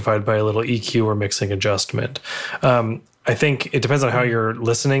easily rectified by a little EQ or mixing adjustment? I think it depends on how you're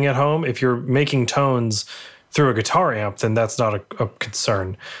listening at home. If you're making tones through a guitar amp, then that's not a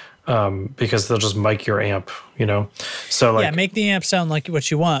concern. Because they'll just mic your amp, you know? So like, yeah, make the amp sound like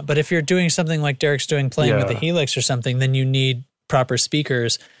what you want. But if you're doing something like Derek's doing, playing with the Helix or something, then you need proper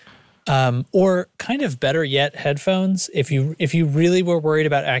speakers. Or kind of better yet, headphones. If you really were worried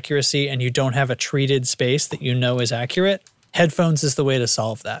about accuracy and you don't have a treated space that you know is accurate, headphones is the way to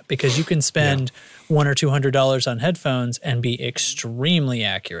solve that, because you can spend $100 or $200 on headphones and be extremely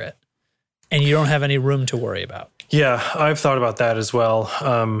accurate, and you don't have any room to worry about. Yeah, I've thought about that as well.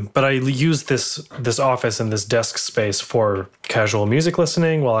 But I use this office and this desk space for casual music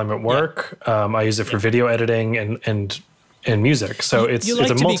listening while I'm at work. I use it for video editing and music. So it's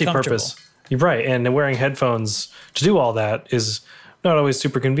a multi-purpose. You're right. And wearing headphones to do all that is not always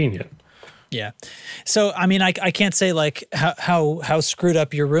super convenient. Yeah. So, I mean, I can't say like how screwed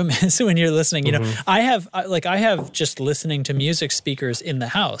up your room is when you're listening. You know, I have just listening to music speakers in the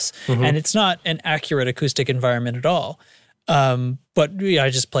house, and it's not an accurate acoustic environment at all. But I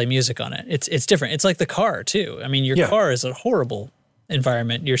just play music on it. It's different. It's like the car too. I mean, your car is a horrible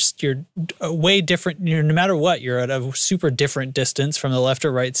environment. You're way different. No matter what, you're at a super different distance from the left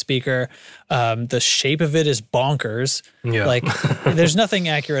or right speaker. The shape of it is bonkers. Yeah. Like there's nothing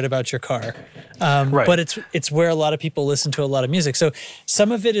accurate about your car. Right. But it's where a lot of people listen to a lot of music. So some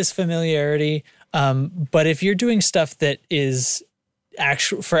of it is familiarity. But if you're doing stuff that is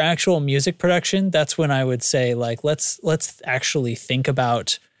actual music production, that's when I would say like let's actually think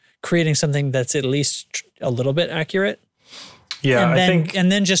about creating something that's at least a little bit accurate. Yeah,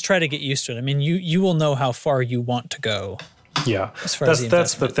 and then just try to get used to it. I mean, you will know how far you want to go. Yeah,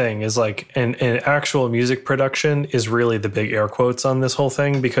 that's the thing is like an actual music production is really the big air quotes on this whole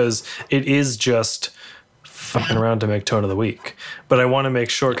thing, because it is just fucking around to make tone of the week. But I want to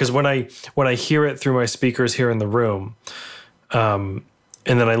make sure, because when I hear it through my speakers here in the room,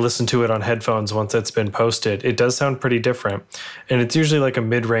 and then I listen to it on headphones once it's been posted, it does sound pretty different. And it's usually like a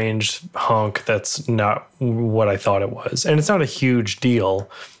mid-range honk that's not what I thought it was. And it's not a huge deal,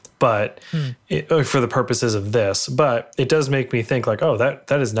 but for the purposes of this, but it does make me think like, oh,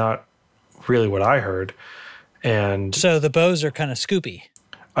 that is not really what I heard. And so the Bose are kind of scoopy.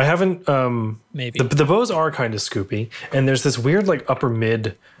 I haven't, maybe the Bose are kind of scoopy, and there's this weird like upper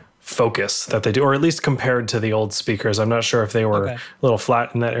mid focus that they do, or at least compared to the old speakers. I'm not sure if they were a little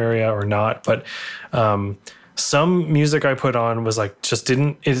flat in that area or not, but some music I put on was like just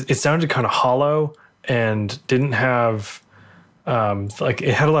it sounded kind of hollow and didn't have like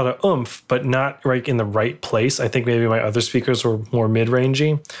it had a lot of oomph, but not right in the right place. I think maybe my other speakers were more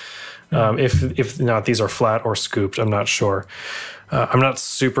mid-rangey. If not, these are flat or scooped. I'm not sure. I'm not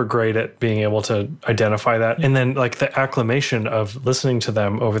super great at being able to identify that. And then like the acclimation of listening to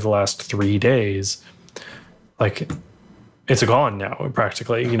them over the last 3 days, like it's gone now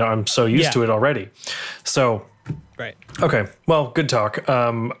practically. You know, I'm so used to it already. So, right. Okay. Well, good talk.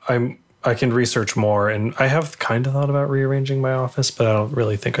 I can research more, and I have kind of thought about rearranging my office, but I don't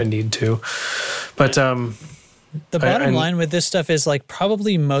really think I need to. But the bottom line with this stuff is like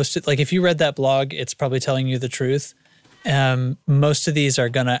probably most, like if you read that blog, it's probably telling you the truth. Most of these are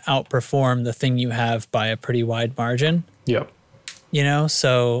going to outperform the thing you have by a pretty wide margin. Yep. You know,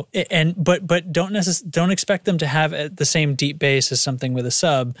 so but don't expect them to have the same deep bass as something with a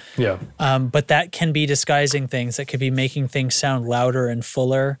sub. Yeah. But that can be disguising things. That could be making things sound louder and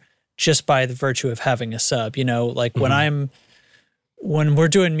fuller just by the virtue of having a sub. You know, like when we're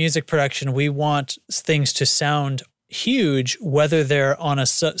doing music production, we want things to sound huge, whether they're on a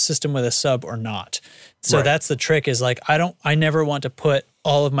system with a sub or not. So that's the trick, is like, I never want to put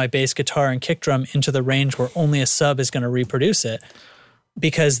all of my bass guitar and kick drum into the range where only a sub is going to reproduce it.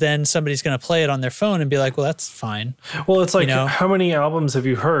 because then somebody's going to play it on their phone and be like, well, that's fine. Well, it's like, You know? how many albums have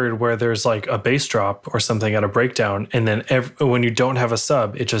you heard where there's like a bass drop or something at a breakdown, and then when you don't have a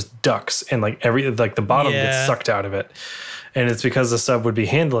sub, it just ducks and like the bottom gets sucked out of it, and it's because the sub would be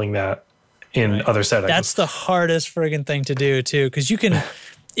handling that in other settings. That's the hardest friggin' thing to do too, because you can,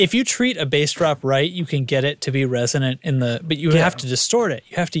 if you treat a bass drop right, you can get it to be resonant but you have to distort it.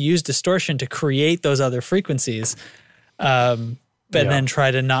 You have to use distortion to create those other frequencies. But then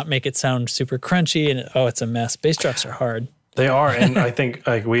try to not make it sound super crunchy, and it's a mess. Bass drops are hard. They are, and I think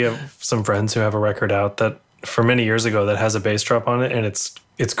like we have some friends who have a record out that for many years ago that has a bass drop on it, and it's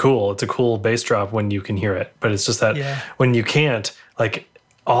cool. It's a cool bass drop when you can hear it, but it's just that when you can't, like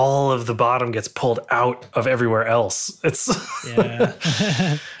all of the bottom gets pulled out of everywhere else. It's and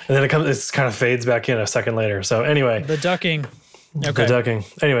then it kind of fades back in a second later. So anyway, the ducking. Okay. The ducking.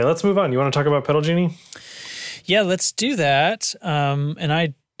 Anyway, let's move on. You want to talk about Pedal Genie? Yeah, let's do that. And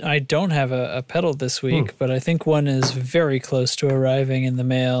I don't have a pedal this week, but I think one is very close to arriving in the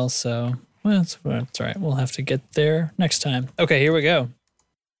mail. So that's all right. We'll have to get there next time. Okay, here we go.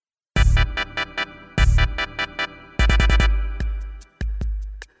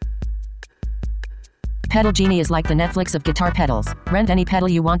 Pedal Genie is like the Netflix of guitar pedals. Rent any pedal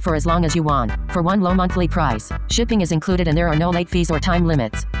you want for as long as you want, for one low monthly price. Shipping is included and there are no late fees or time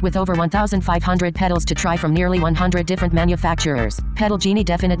limits. With over 1,500 pedals to try from nearly 100 different manufacturers, Pedal Genie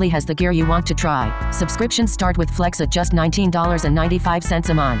definitely has the gear you want to try. Subscriptions start with Flex at just $19.95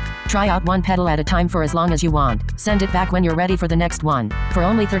 a month. Try out one pedal at a time for as long as you want. Send it back when you're ready for the next one. For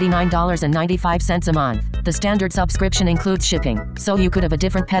only $39.95 a month. The standard subscription includes shipping, so you could have a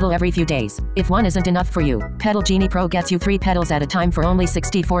different pedal every few days. If one isn't enough for you, Pedal Genie Pro gets you 3 pedals at a time for only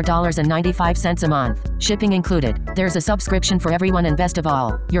 $64.95 a month. Shipping included. There's a subscription for everyone, and best of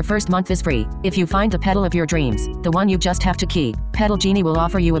all, your first month is free. If you find the pedal of your dreams, the one you just have to keep, Pedal Genie will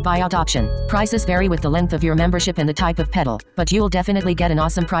offer you a buyout option. Prices vary with the length of your membership and the type of pedal, but you'll definitely get an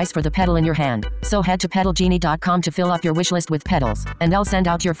awesome price for the pedal in your hand. So head to pedalgenie.com to fill up your wish list with pedals, and they'll send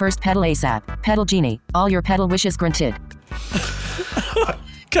out your first pedal ASAP. Pedal Genie, all your pedal wishes granted.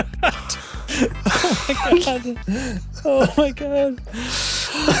 God. Oh my god.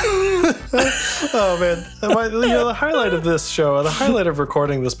 Oh man, the highlight of this show, the highlight of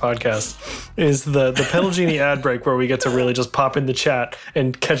recording this podcast, is the Pedal Genie ad break where we get to really just pop in the chat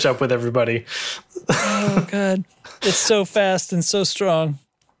and catch up with everybody. Oh god, it's so fast and so strong.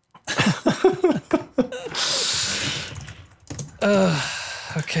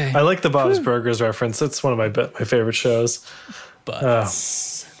 Okay. I like the Bob's Burgers reference. It's one of my favorite shows.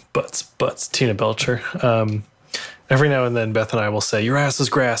 Butts, Tina Belcher. Every now and then, Beth and I will say, "Your ass is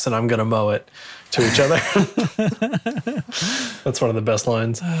grass, and I'm gonna mow it," to each other. That's one of the best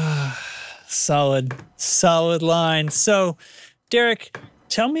lines. Solid line. So, Derek,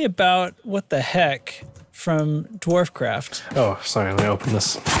 tell me about What the Heck from Dwarfcraft. Oh, sorry. Let me open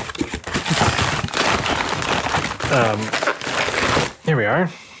this. Here we are.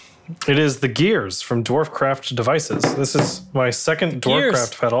 It is the Gears from Dwarfcraft Devices. This is my second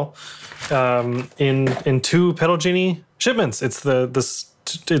Dwarfcraft pedal in 2 Pedal Genie shipments. It's the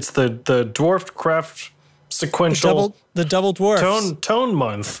Dwarfcraft sequential the double dwarfs tone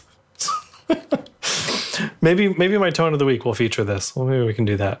month. maybe my tone of the week will feature this. Well, maybe we can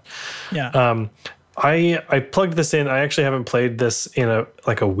do that. Yeah. I plugged this in. I actually haven't played this in a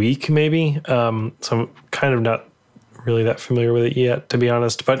week maybe. So I'm kind of not really that familiar with it yet, to be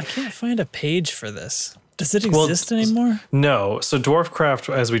honest. But I can't find a page for this. Does it exist anymore? No. So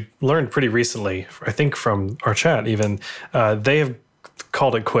Dwarfcraft, as we learned pretty recently, I think from our chat even, they have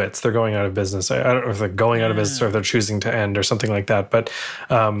called it quits. They're going out of business. I don't know if they're going out of business or if they're choosing to end or something like that. But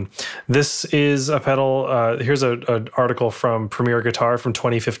this is a pedal. Here's an article from Premier Guitar from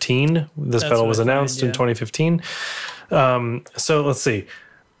 2015. This pedal was announced in 2015. So let's see.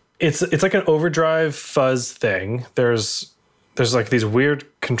 It's like an overdrive fuzz thing. There's like these weird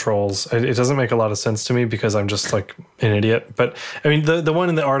controls. It doesn't make a lot of sense to me because I'm just like an idiot. But I mean, the one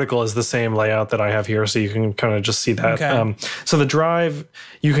in the article is the same layout that I have here, so you can kind of just see that. Okay. So the drive,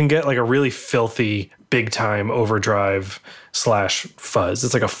 you can get like a really filthy, big time overdrive / fuzz.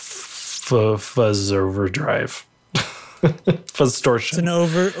 It's like a fuzz overdrive. Fuzz distortion. It's an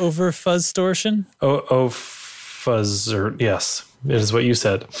over fuzz distortion. Fuzzer. Yes, it is what you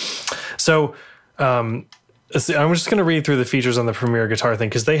said. So, I'm just going to read through the features on the Premier Guitar thing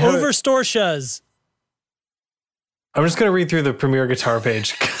because they have Overstorshas. I'm just going to read through the Premier Guitar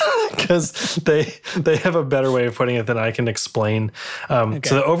page because they have a better way of putting it than I can explain. So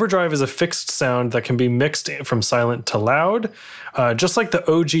the overdrive is a fixed sound that can be mixed from silent to loud, just like the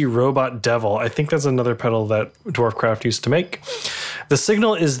OG Robot Devil. I think that's another pedal that Dwarfcraft used to make. The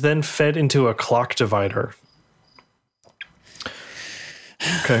signal is then fed into a clock divider.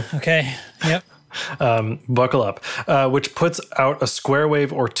 Okay. Yep. Buckle up, which puts out a square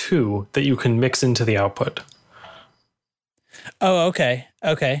wave or two that you can mix into the output. Oh, okay.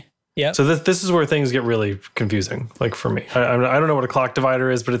 Yeah. So this is where things get really confusing, like for me. I don't know what a clock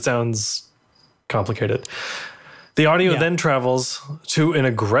divider is, but it sounds complicated. The audio then travels to an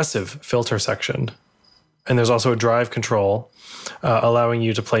aggressive filter section. And there's also a drive control, allowing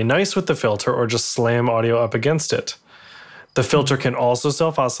you to play nice with the filter or just slam audio up against it. The filter can also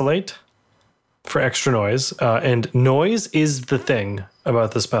self-oscillate for extra noise. And noise is the thing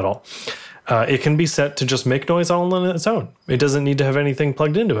about this pedal. It can be set to just make noise all on its own. It doesn't need to have anything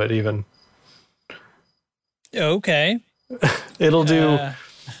plugged into it even. Okay. It'll do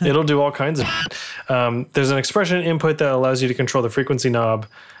all kinds of there's an expression input that allows you to control the frequency knob.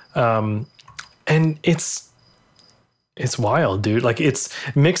 And it's wild, dude. Like, it's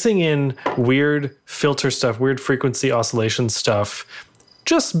mixing in weird filter stuff, weird frequency oscillation stuff,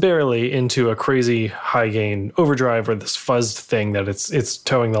 just barely into a crazy high gain overdrive or this fuzzed thing that it's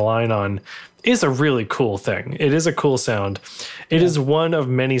towing the line on is a really cool thing. It is a cool sound. It is one of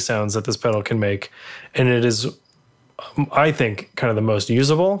many sounds that this pedal can make. And it is, I think, kind of the most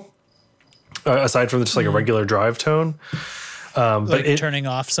usable, aside from just like a regular drive tone. But turning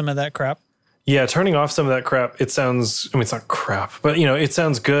off some of that crap. Yeah, turning off some of that crap. It sounds, I mean, it's not crap, but it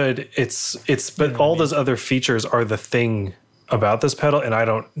sounds good. But all those other features are the thing about this pedal, and I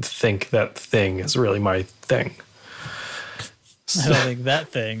don't think that thing is really my thing. I don't think that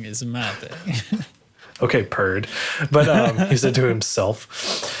thing is my thing. Okay, purred. But he said to himself.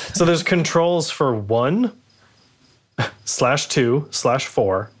 So there's controls for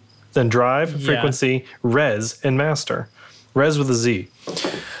 1/2/4, then drive, frequency, res, and master. Res with a Z.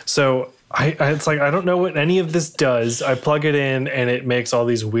 So it's like, I don't know what any of this does. I plug it in, and it makes all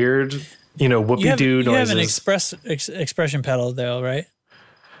these weird, whoopee-doo noises. You have an expression pedal, though, right?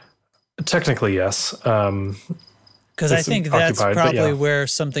 Technically, yes. Because I think that's probably where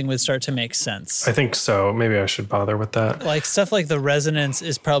something would start to make sense. I think so. Maybe I should bother with that. Like, stuff like the resonance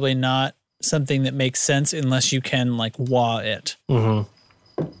is probably not something that makes sense unless you can, like, wah it. Mm-hmm.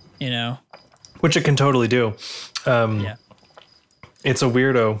 Which it can totally do. Yeah. It's a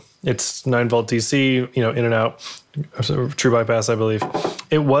weirdo. It's 9-volt DC, in and out. True bypass, I believe.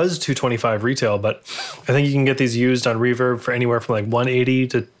 It was $225 retail, but I think you can get these used on Reverb for anywhere from like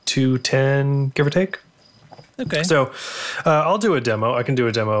 $180 to $210, give or take. Okay. So I'll do a demo. I can do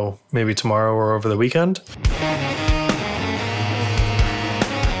a demo maybe tomorrow or over the weekend.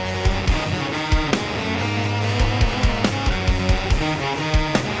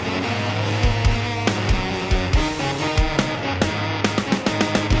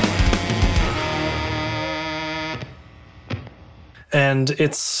 And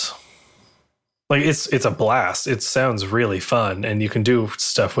it's a blast. It sounds really fun, and you can do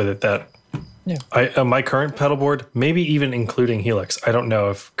stuff with it that my current pedal board, maybe even including Helix, I don't know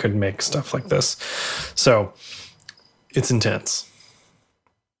if could make stuff like this. So it's intense.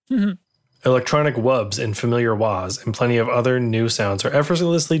 Mm-hmm. Electronic wubs and familiar wahs and plenty of other new sounds are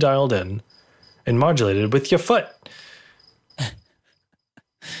effortlessly dialed in and modulated with your foot.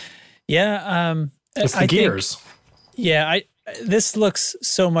 Yeah, it's the gears. This looks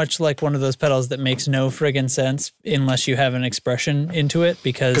so much like one of those pedals that makes no friggin' sense unless you have an expression into it,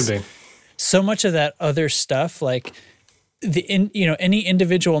 because so much of that other stuff, like any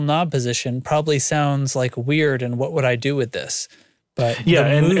individual knob position probably sounds like weird and what would I do with this? But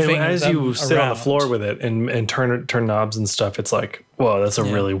and as you sit on the floor with it and turn knobs and stuff, it's like, whoa, that's a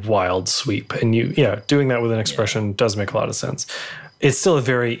really wild sweep. And doing that with an expression does make a lot of sense. It's still a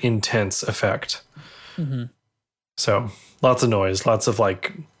very intense effect. Mm-hmm. So lots of noise, lots of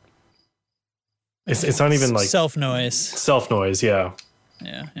like, it's not even like self noise. Yeah.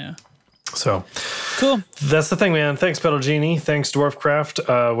 Yeah. So cool. That's the thing, man. Thanks, Pedal Genie. Thanks,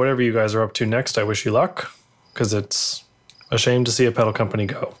 Dwarfcraft. Whatever you guys are up to next, I wish you luck, because it's a shame to see a pedal company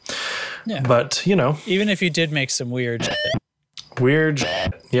go. Yeah. But, even if you did make some weird shit. Weird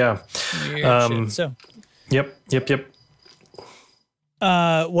shit. Yeah. Weird shit. So. Yep.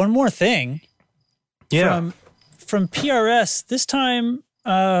 One more thing. Yeah. From PRS, this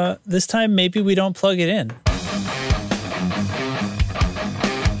time maybe we don't plug it in.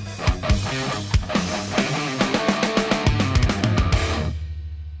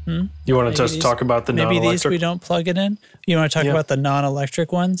 You want to just talk about the maybe non-electric? these we don't plug it in. You want to talk about the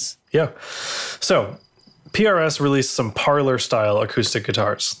non-electric ones? Yeah. So PRS released some parlor-style acoustic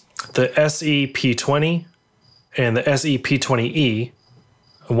guitars. The SE P20 and the SE P20E.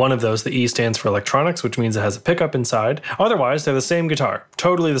 One of those, the E stands for electronics, which means it has a pickup inside. Otherwise, they're the same guitar,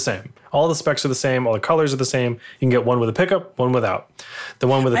 totally the same. All the specs are the same, all the colors are the same. You can get one with a pickup, one without. The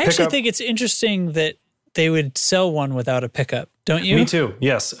one with a I pickup. actually think it's interesting that they would sell one without a pickup, don't you? Me too.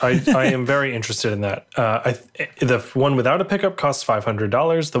 Yes, I am very interested in that. The one without a pickup costs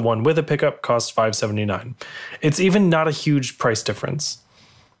 $500. The one with a pickup costs $579. It's even not a huge price difference.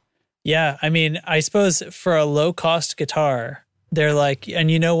 Yeah, I mean, I suppose for a low-cost guitar, they're like, and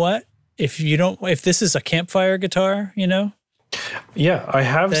you know what? If this is a campfire guitar, Yeah, I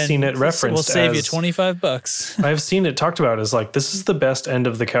have seen it referenced. We'll save you $25. I've seen it talked about as like, this is the best end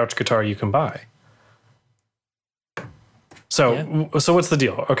of the couch guitar you can buy. So what's the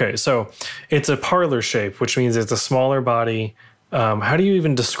deal? Okay, so it's a parlor shape, which means it's a smaller body. How do you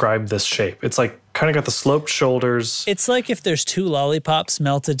even describe this shape? It's like kind of got the sloped shoulders. It's like if there's two lollipops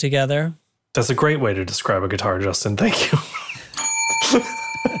melted together. That's a great way to describe a guitar, Justin. Thank you.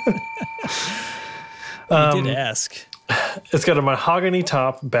 You did ask. It's got a mahogany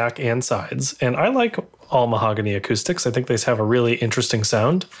top, back, and sides. And I like all mahogany acoustics. I think they have a really interesting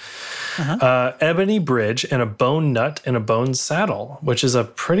sound. Ebony bridge and a bone nut and a bone saddle, which is a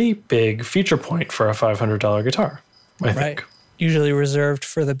pretty big feature point for a $500 guitar, I think. Usually reserved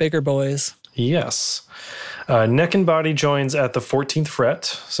for the bigger boys. Yes. Neck and body joins at the 14th fret,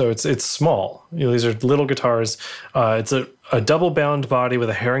 so it's small. These are little guitars. It's a double bound body with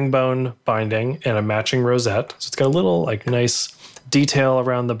a herringbone binding and a matching rosette. So it's got a little nice detail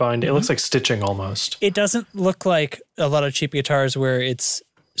around the binding. It looks like stitching almost. It doesn't look like a lot of cheap guitars where it's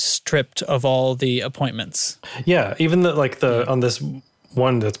stripped of all the appointments. Yeah, even on this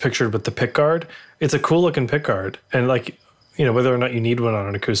one that's pictured with the pick guard, it's a cool looking pick guard, and whether or not you need one on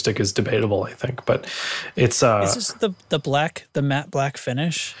an acoustic is debatable, I think. But it's is this the matte black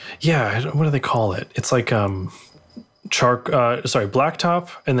finish? Yeah, what do they call it? It's like blacktop,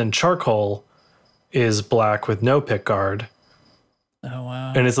 and then charcoal is black with no pick guard. Oh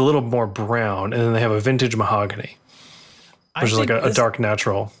wow! And it's a little more brown, and then they have a vintage mahogany, which is like a dark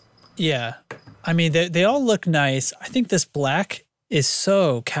natural. Yeah, I mean they all look nice. I think this black is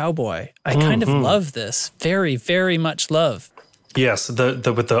so cowboy. I kind of love this. Very, very much love. Yes,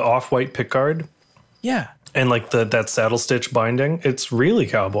 the with the off-white pickguard. Yeah. And that saddle stitch binding, it's really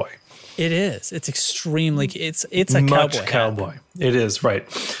cowboy. It is. It's extremely it's a much cowboy. It is, right.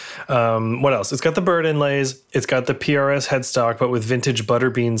 What else? It's got the bird inlays. It's got the PRS headstock, but with vintage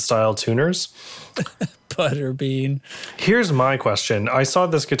Butterbean style tuners. Butterbean. Here's my question. I saw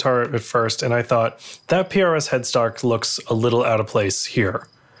this guitar at first, and I thought, that PRS headstock looks a little out of place here.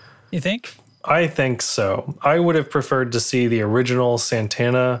 You think? I think so. I would have preferred to see the original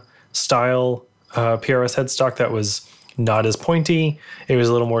Santana style PRS headstock that was not as pointy. It was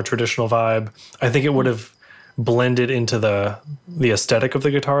a little more traditional vibe. I think it would have blended into the aesthetic of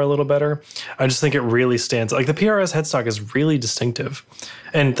the guitar a little better. I just think it really stands. Like the PRS headstock is really distinctive,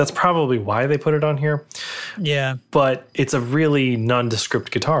 and that's probably why they put it on here. Yeah. But it's a really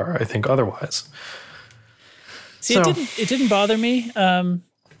nondescript guitar, I think, otherwise. See, it didn't bother me.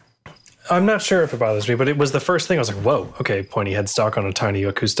 I'm not sure if it bothers me, but it was the first thing. I was like, whoa, okay, pointy headstock on a tiny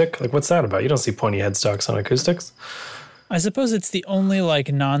acoustic. Like, what's that about? You don't see pointy headstocks on acoustics. I suppose it's the only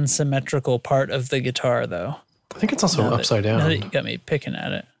non-symmetrical part of the guitar, though. I think it's also upside down. Now that you got me picking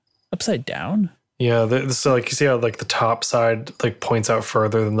at it. Upside down? Yeah, so you see how the top side points out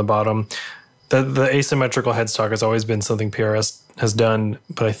further than the bottom. The asymmetrical headstock has always been something PRS has done,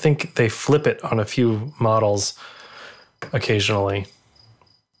 but I think they flip it on a few models occasionally.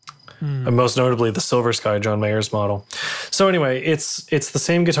 And most notably the Silver Sky John Mayer's model. So anyway, it's the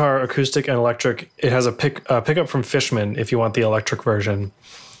same guitar, acoustic and electric. It has a pickup from Fishman if you want the electric version.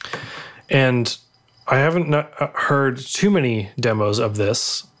 And I haven't heard too many demos of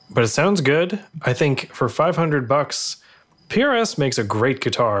this, but it sounds good. I think for $500, PRS makes a great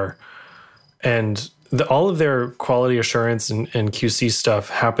guitar, and all of their quality assurance and QC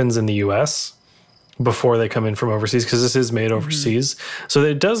stuff happens in the US before they come in from overseas, because this is made overseas. So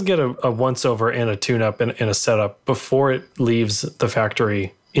it does get a once-over and a tune-up and a setup before it leaves the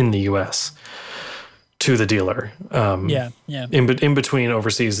factory in the US to the dealer. In between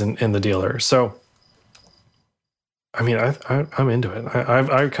overseas and the dealer. So, I mean, I'm into it.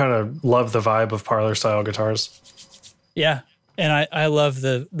 I kind of love the vibe of parlor-style guitars. Yeah, and I love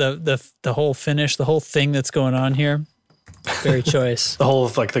the whole finish, the whole thing that's going on here. Very choice. The whole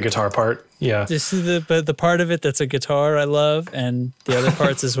of the guitar part. Yeah. This is the part of it that's a guitar I love, and the other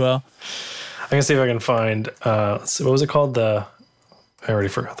parts as well. I'm gonna see if I can find. Let's see, what was it called? I already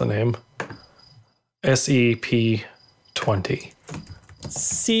forgot the name. SEP20.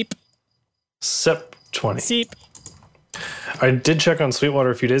 Seep. SEP20. Seep. I did check on Sweetwater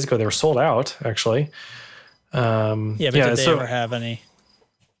a few days ago. They were sold out, actually. Yeah, but did they ever have any?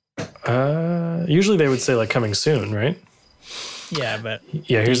 Usually they would say like coming soon, right? Yeah, but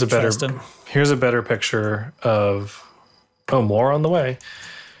yeah. Here's a better picture of. Oh, more on the way.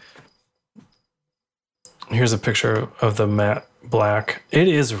 Here's a picture of the matte black. It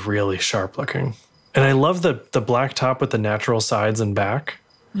is really sharp looking, and I love the black top with the natural sides and back.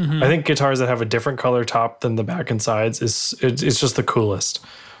 I think guitars that have a different color top than the back and sides it's just the coolest.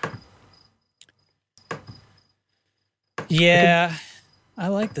 Yeah, I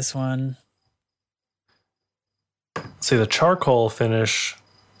like this one. See the charcoal finish.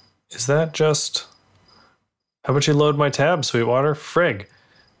 Is that just? How about you load my tab, Sweetwater? Frig.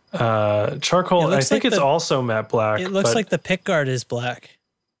 Charcoal. I think it's also matte black. It looks like the pickguard is black.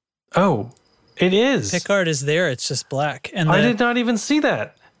 Oh, it is. Pickguard is there. It's just black. And I did not even see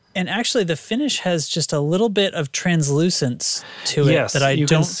that. And actually, the finish has just a little bit of translucence to it Yes, that I you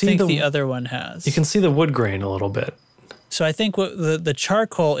can don't see think the- the other one has. You can see the wood grain a little bit. So I think what the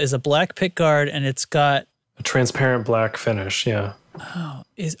charcoal is a black pickguard, and it's got A transparent black finish. Yeah.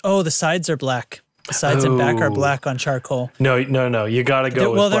 the sides are black. The sides and back are black on charcoal. No. You got to go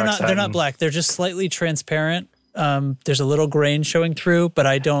with Well, black they're not satin. black. They're just slightly transparent. There's a little grain showing through, but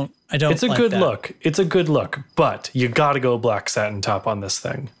I don't. It's a like good that. look. It's a good look, but you got to go black satin top on this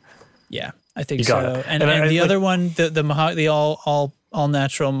thing. Yeah, I think You got so. it. And And I the like- other one, the all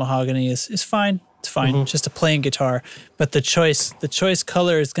natural mahogany is fine. It's fine. Mm-hmm. It's just a plain guitar. But the choice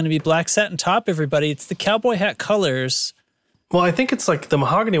color is going to be black satin top. Everybody, it's the cowboy hat colors. Well, I think it's like the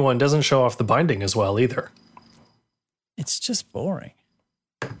mahogany one doesn't show off the binding as well either. It's just boring.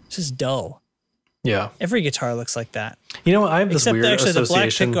 It's just dull. Yeah. Every guitar looks like that. You know what? I have this Except weird actually, the black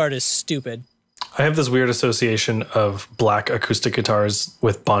association. pickguard is stupid. I have this weird association of black acoustic guitars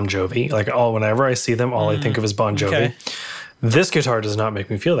with Bon Jovi. Like whenever I see them, all I think of is Bon Jovi. Okay. This guitar does not make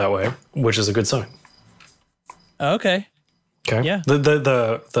me feel that way, which is a good sign. Okay. Okay. Yeah.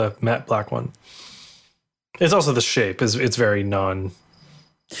 The matte black one. It's also the shape it's very non.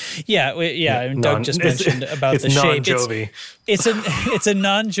 Yeah, and Doug just mentioned about it's the shape. non-Jovi. It's a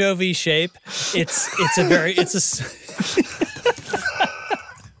non-Jovi shape. It's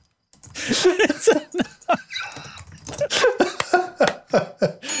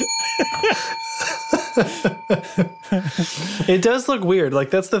It does look weird. Like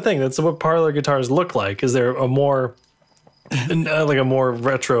that's the thing. That's what parlor guitars look like. Is there a more like a more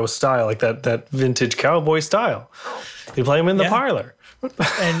retro style, like that vintage cowboy style? You play them in the parlor.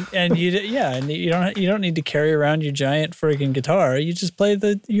 and you don't need to carry around your giant friggin' guitar. You just play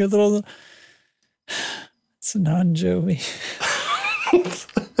your little. It's a non-Jovi.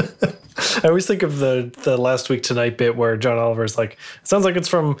 I always think of the Last Week Tonight bit where John Oliver's like, it sounds like it's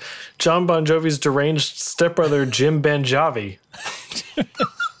from John Bon Jovi's deranged stepbrother Jim Banjavi.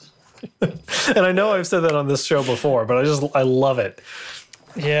 And I know I've said that on this show before, but I love it.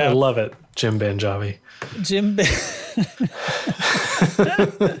 Yeah, I love it, Jim Banjavi.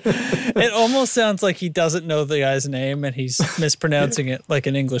 It almost sounds like he doesn't know the guy's name and he's mispronouncing it like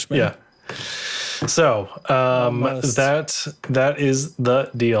an Englishman. Yeah. So Almost. that is the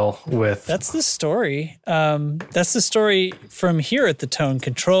deal with. That's the story. That's the story from here at the Tone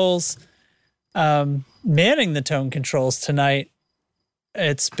Controls. Manning the Tone Controls tonight.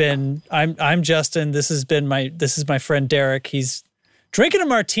 It's been I'm Justin. This is my friend Derek. He's drinking a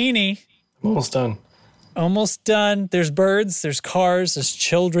martini. Almost done. Almost done. There's birds, there's cars, there's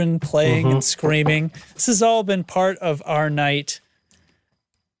children playing and screaming. This has all been part of our night.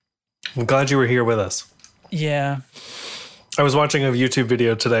 I'm glad you were here with us. Yeah. I was watching a YouTube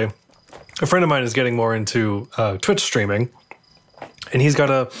video today. A friend of mine is getting more into Twitch streaming, and he's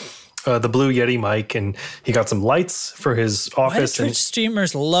got the Blue Yeti mic, and he got some lights for his Why do office. Twitch And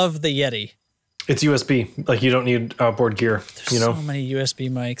streamers love the Yeti? it's USB. Like you don't need outboard gear. There's so many USB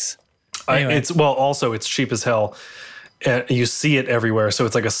mics. Anyway. It's cheap as hell. You see it everywhere, so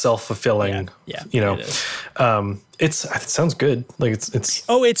it's like a self-fulfilling. Yeah, you know, it is. it sounds good. Like it's.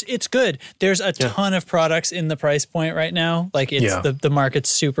 Oh, it's good. There's a ton of products in the price point right now. Like it's the market's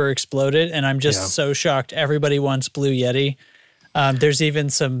super exploded, and I'm just so shocked. Everybody wants Blue Yeti. There's even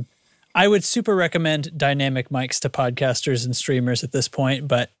some. I would super recommend dynamic mics to podcasters and streamers at this point,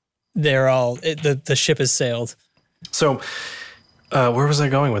 but they're all the ship has sailed. So, where was I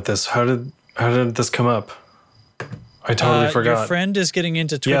going with this? How did this come up? I totally forgot. Your friend is getting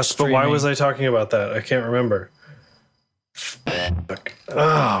into Twitch yes, but why streaming. was I talking about that? I can't remember. Fuck.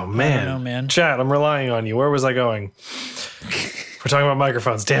 Oh, man. I don't know, man. Chat, I'm relying on you. Where was I going? We're talking about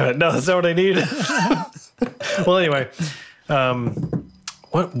microphones. Damn it. No, that's not what I need. Well, anyway.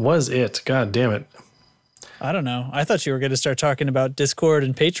 What was it? God damn it. I don't know. I thought you were going to start talking about Discord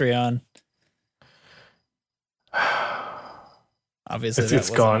and Patreon. Obviously, It's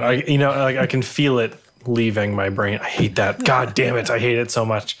gone. Right. I can feel it leaving my brain. I hate that. God damn it. I hate it so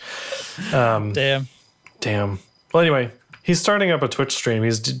much. Damn. Well, anyway, he's starting up a Twitch stream.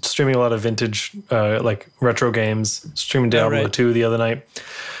 He's streaming a lot of vintage, like retro games. Streaming Diablo 2 the other night.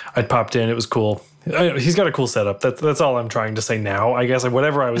 I popped in. It was cool. He's got a cool setup. That's all I'm trying to say now. I guess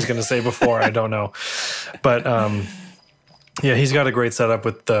whatever I was going to say before, I don't know. But yeah, he's got a great setup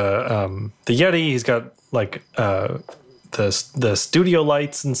with the Yeti. He's got like the studio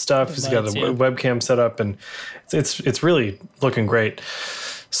lights and stuff. He's got a webcam set up, and it's really looking great.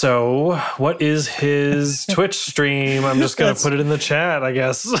 So, what is his Twitch stream? I'm just gonna put it in the chat, I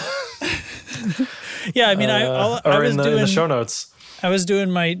guess. Yeah, I mean, I was in doing the show notes. I was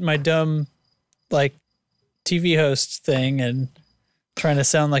doing my dumb like TV host thing and trying to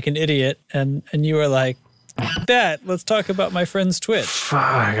sound like an idiot, and you were like, "That, let's talk about my friend's Twitch."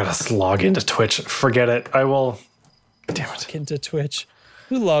 I gotta log into Twitch. Forget it. I will. Damn it. Log into Twitch.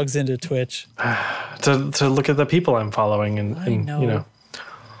 Who logs into Twitch? To look at the people I'm following and I know. you know.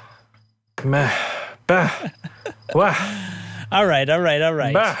 Meh. Bah. Wah. All right.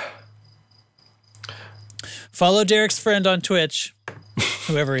 Bah. Follow Derek's friend on Twitch,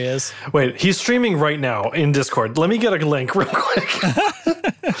 whoever he is. Wait, he's streaming right now in Discord. Let me get a link real quick.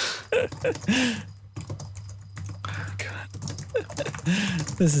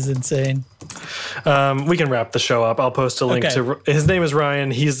 This is insane. We can wrap the show up. I'll post a link to his name is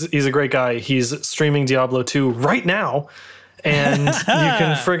Ryan. He's a great guy. He's streaming Diablo 2 right now. And you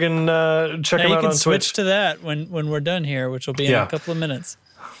can friggin' check him out on Twitch. You can switch to that when we're done here, which will be in a couple of minutes.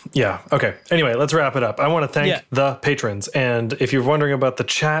 Yeah. Okay. Anyway, let's wrap it up. I want to thank the patrons. And if you're wondering about the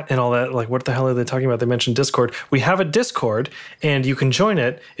chat and all that, like, what the hell are they talking about? They mentioned Discord. We have a Discord, and you can join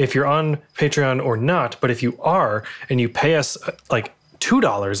it if you're on Patreon or not. But if you are, and you pay us like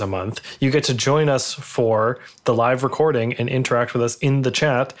 $2 a month, you get to join us for the live recording and interact with us in the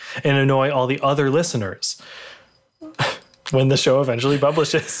chat and annoy all the other listeners when the show eventually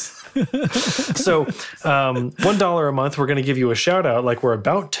publishes. So $1 a month, we're going to give you a shout out like we're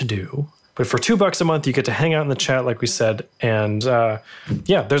about to do. But for $2 a month, you get to hang out in the chat, like we said. And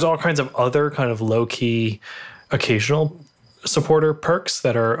there's all kinds of other kind of low key, occasional supporter perks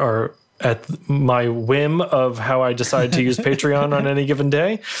that are at my whim of how I decide to use Patreon on any given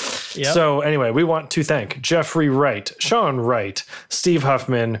day. Yep. So anyway, we want to thank Jeffrey Wright, Sean Wright, Steve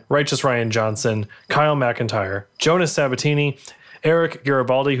Huffman, Righteous Ryan Johnson, Kyle McIntyre, Jonas Sabatini, Eric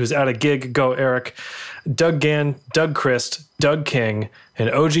Garibaldi, who's at a gig, go Eric, Doug Gann, Doug Christ, Doug King,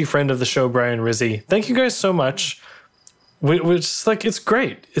 and OG friend of the show, Brian Rizzi. Thank you guys so much. We're just like, it's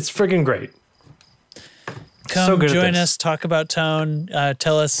great. It's friggin' great. Come join us, talk about tone,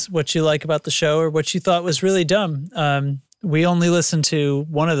 tell us what you like about the show or what you thought was really dumb. We only listened to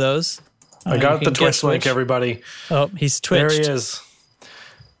one of those. I got the Twitch link, everybody. Oh, he's twitched. There he is.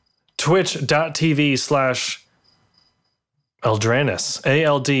 Twitch.tv/Aldranis,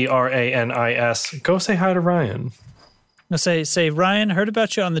 ALDRANIS. Go say hi to Ryan. No, say Ryan, heard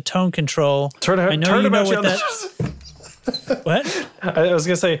about you on the tone control. What? I was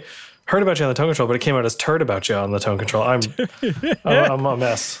going to say, heard about you on the tone control, but it came out as turd about you on the tone control. I'm a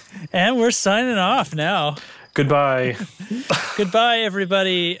mess. And we're signing off now. Goodbye. Goodbye,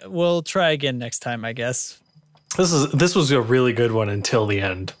 everybody. We'll try again next time, I guess. This was a really good one until the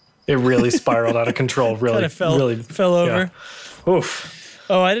end. It really spiraled out of control. Really fell over. Yeah. Oof.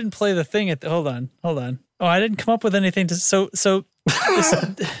 Oh, I didn't play the thing hold on. Oh, I didn't come up with anything to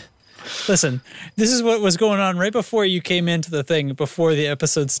Listen, this is what was going on right before you came into the thing, before the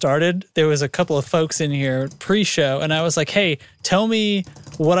episode started. There was a couple of folks in here pre-show, and I was like, hey, tell me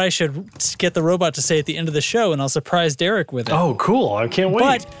what I should get the robot to say at the end of the show, and I'll surprise Derek with it. Oh, cool. I can't wait.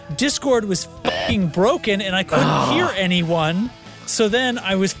 But Discord was fucking broken, and I couldn't hear anyone. So then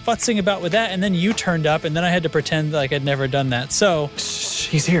I was futzing about with that, and then you turned up, and then I had to pretend like I'd never done that. So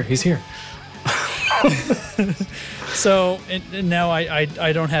he's here. So and now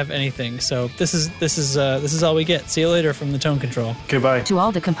I don't have anything. So this is all we get. See you later from the Tone Control. Goodbye. To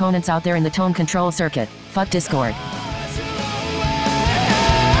all the components out there in the tone control circuit, fuck Discord.